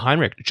B., Jim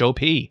Heinrich, Joe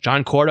P.,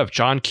 John Cordoff,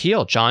 John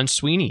Keel, John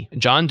Sweeney,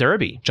 John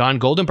Derby, John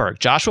Goldenberg,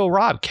 Joshua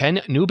Robb,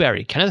 Ken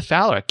Newberry, Kenneth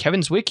Fowler,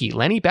 Kevin Zwicky,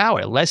 Lenny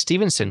Bauer, Les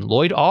Stevenson,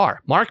 Lloyd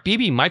R., Mark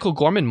Beebe, Michael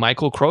Gorman,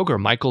 Michael Kroger,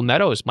 Michael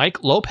Meadows,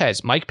 Mike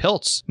Lopez, Mike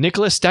Piltz,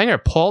 Nicholas Stenger,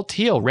 Paul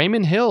Teal,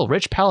 Raymond Hill,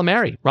 Rich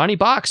Palomari, Ronnie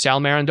Box, Sal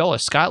Marandola,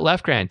 Scott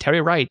Lefgren,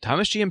 Terry Wright,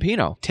 Thomas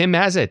Giampino, Tim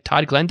Mazet,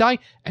 Todd Glendy,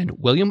 and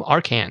William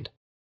Arcand.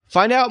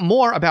 Find out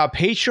more about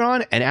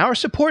Patreon and our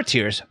support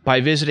tiers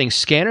by visiting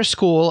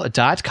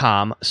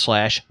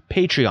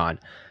scannerschool.com/Patreon.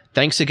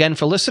 Thanks again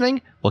for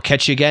listening. We'll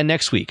catch you again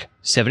next week.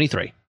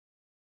 73.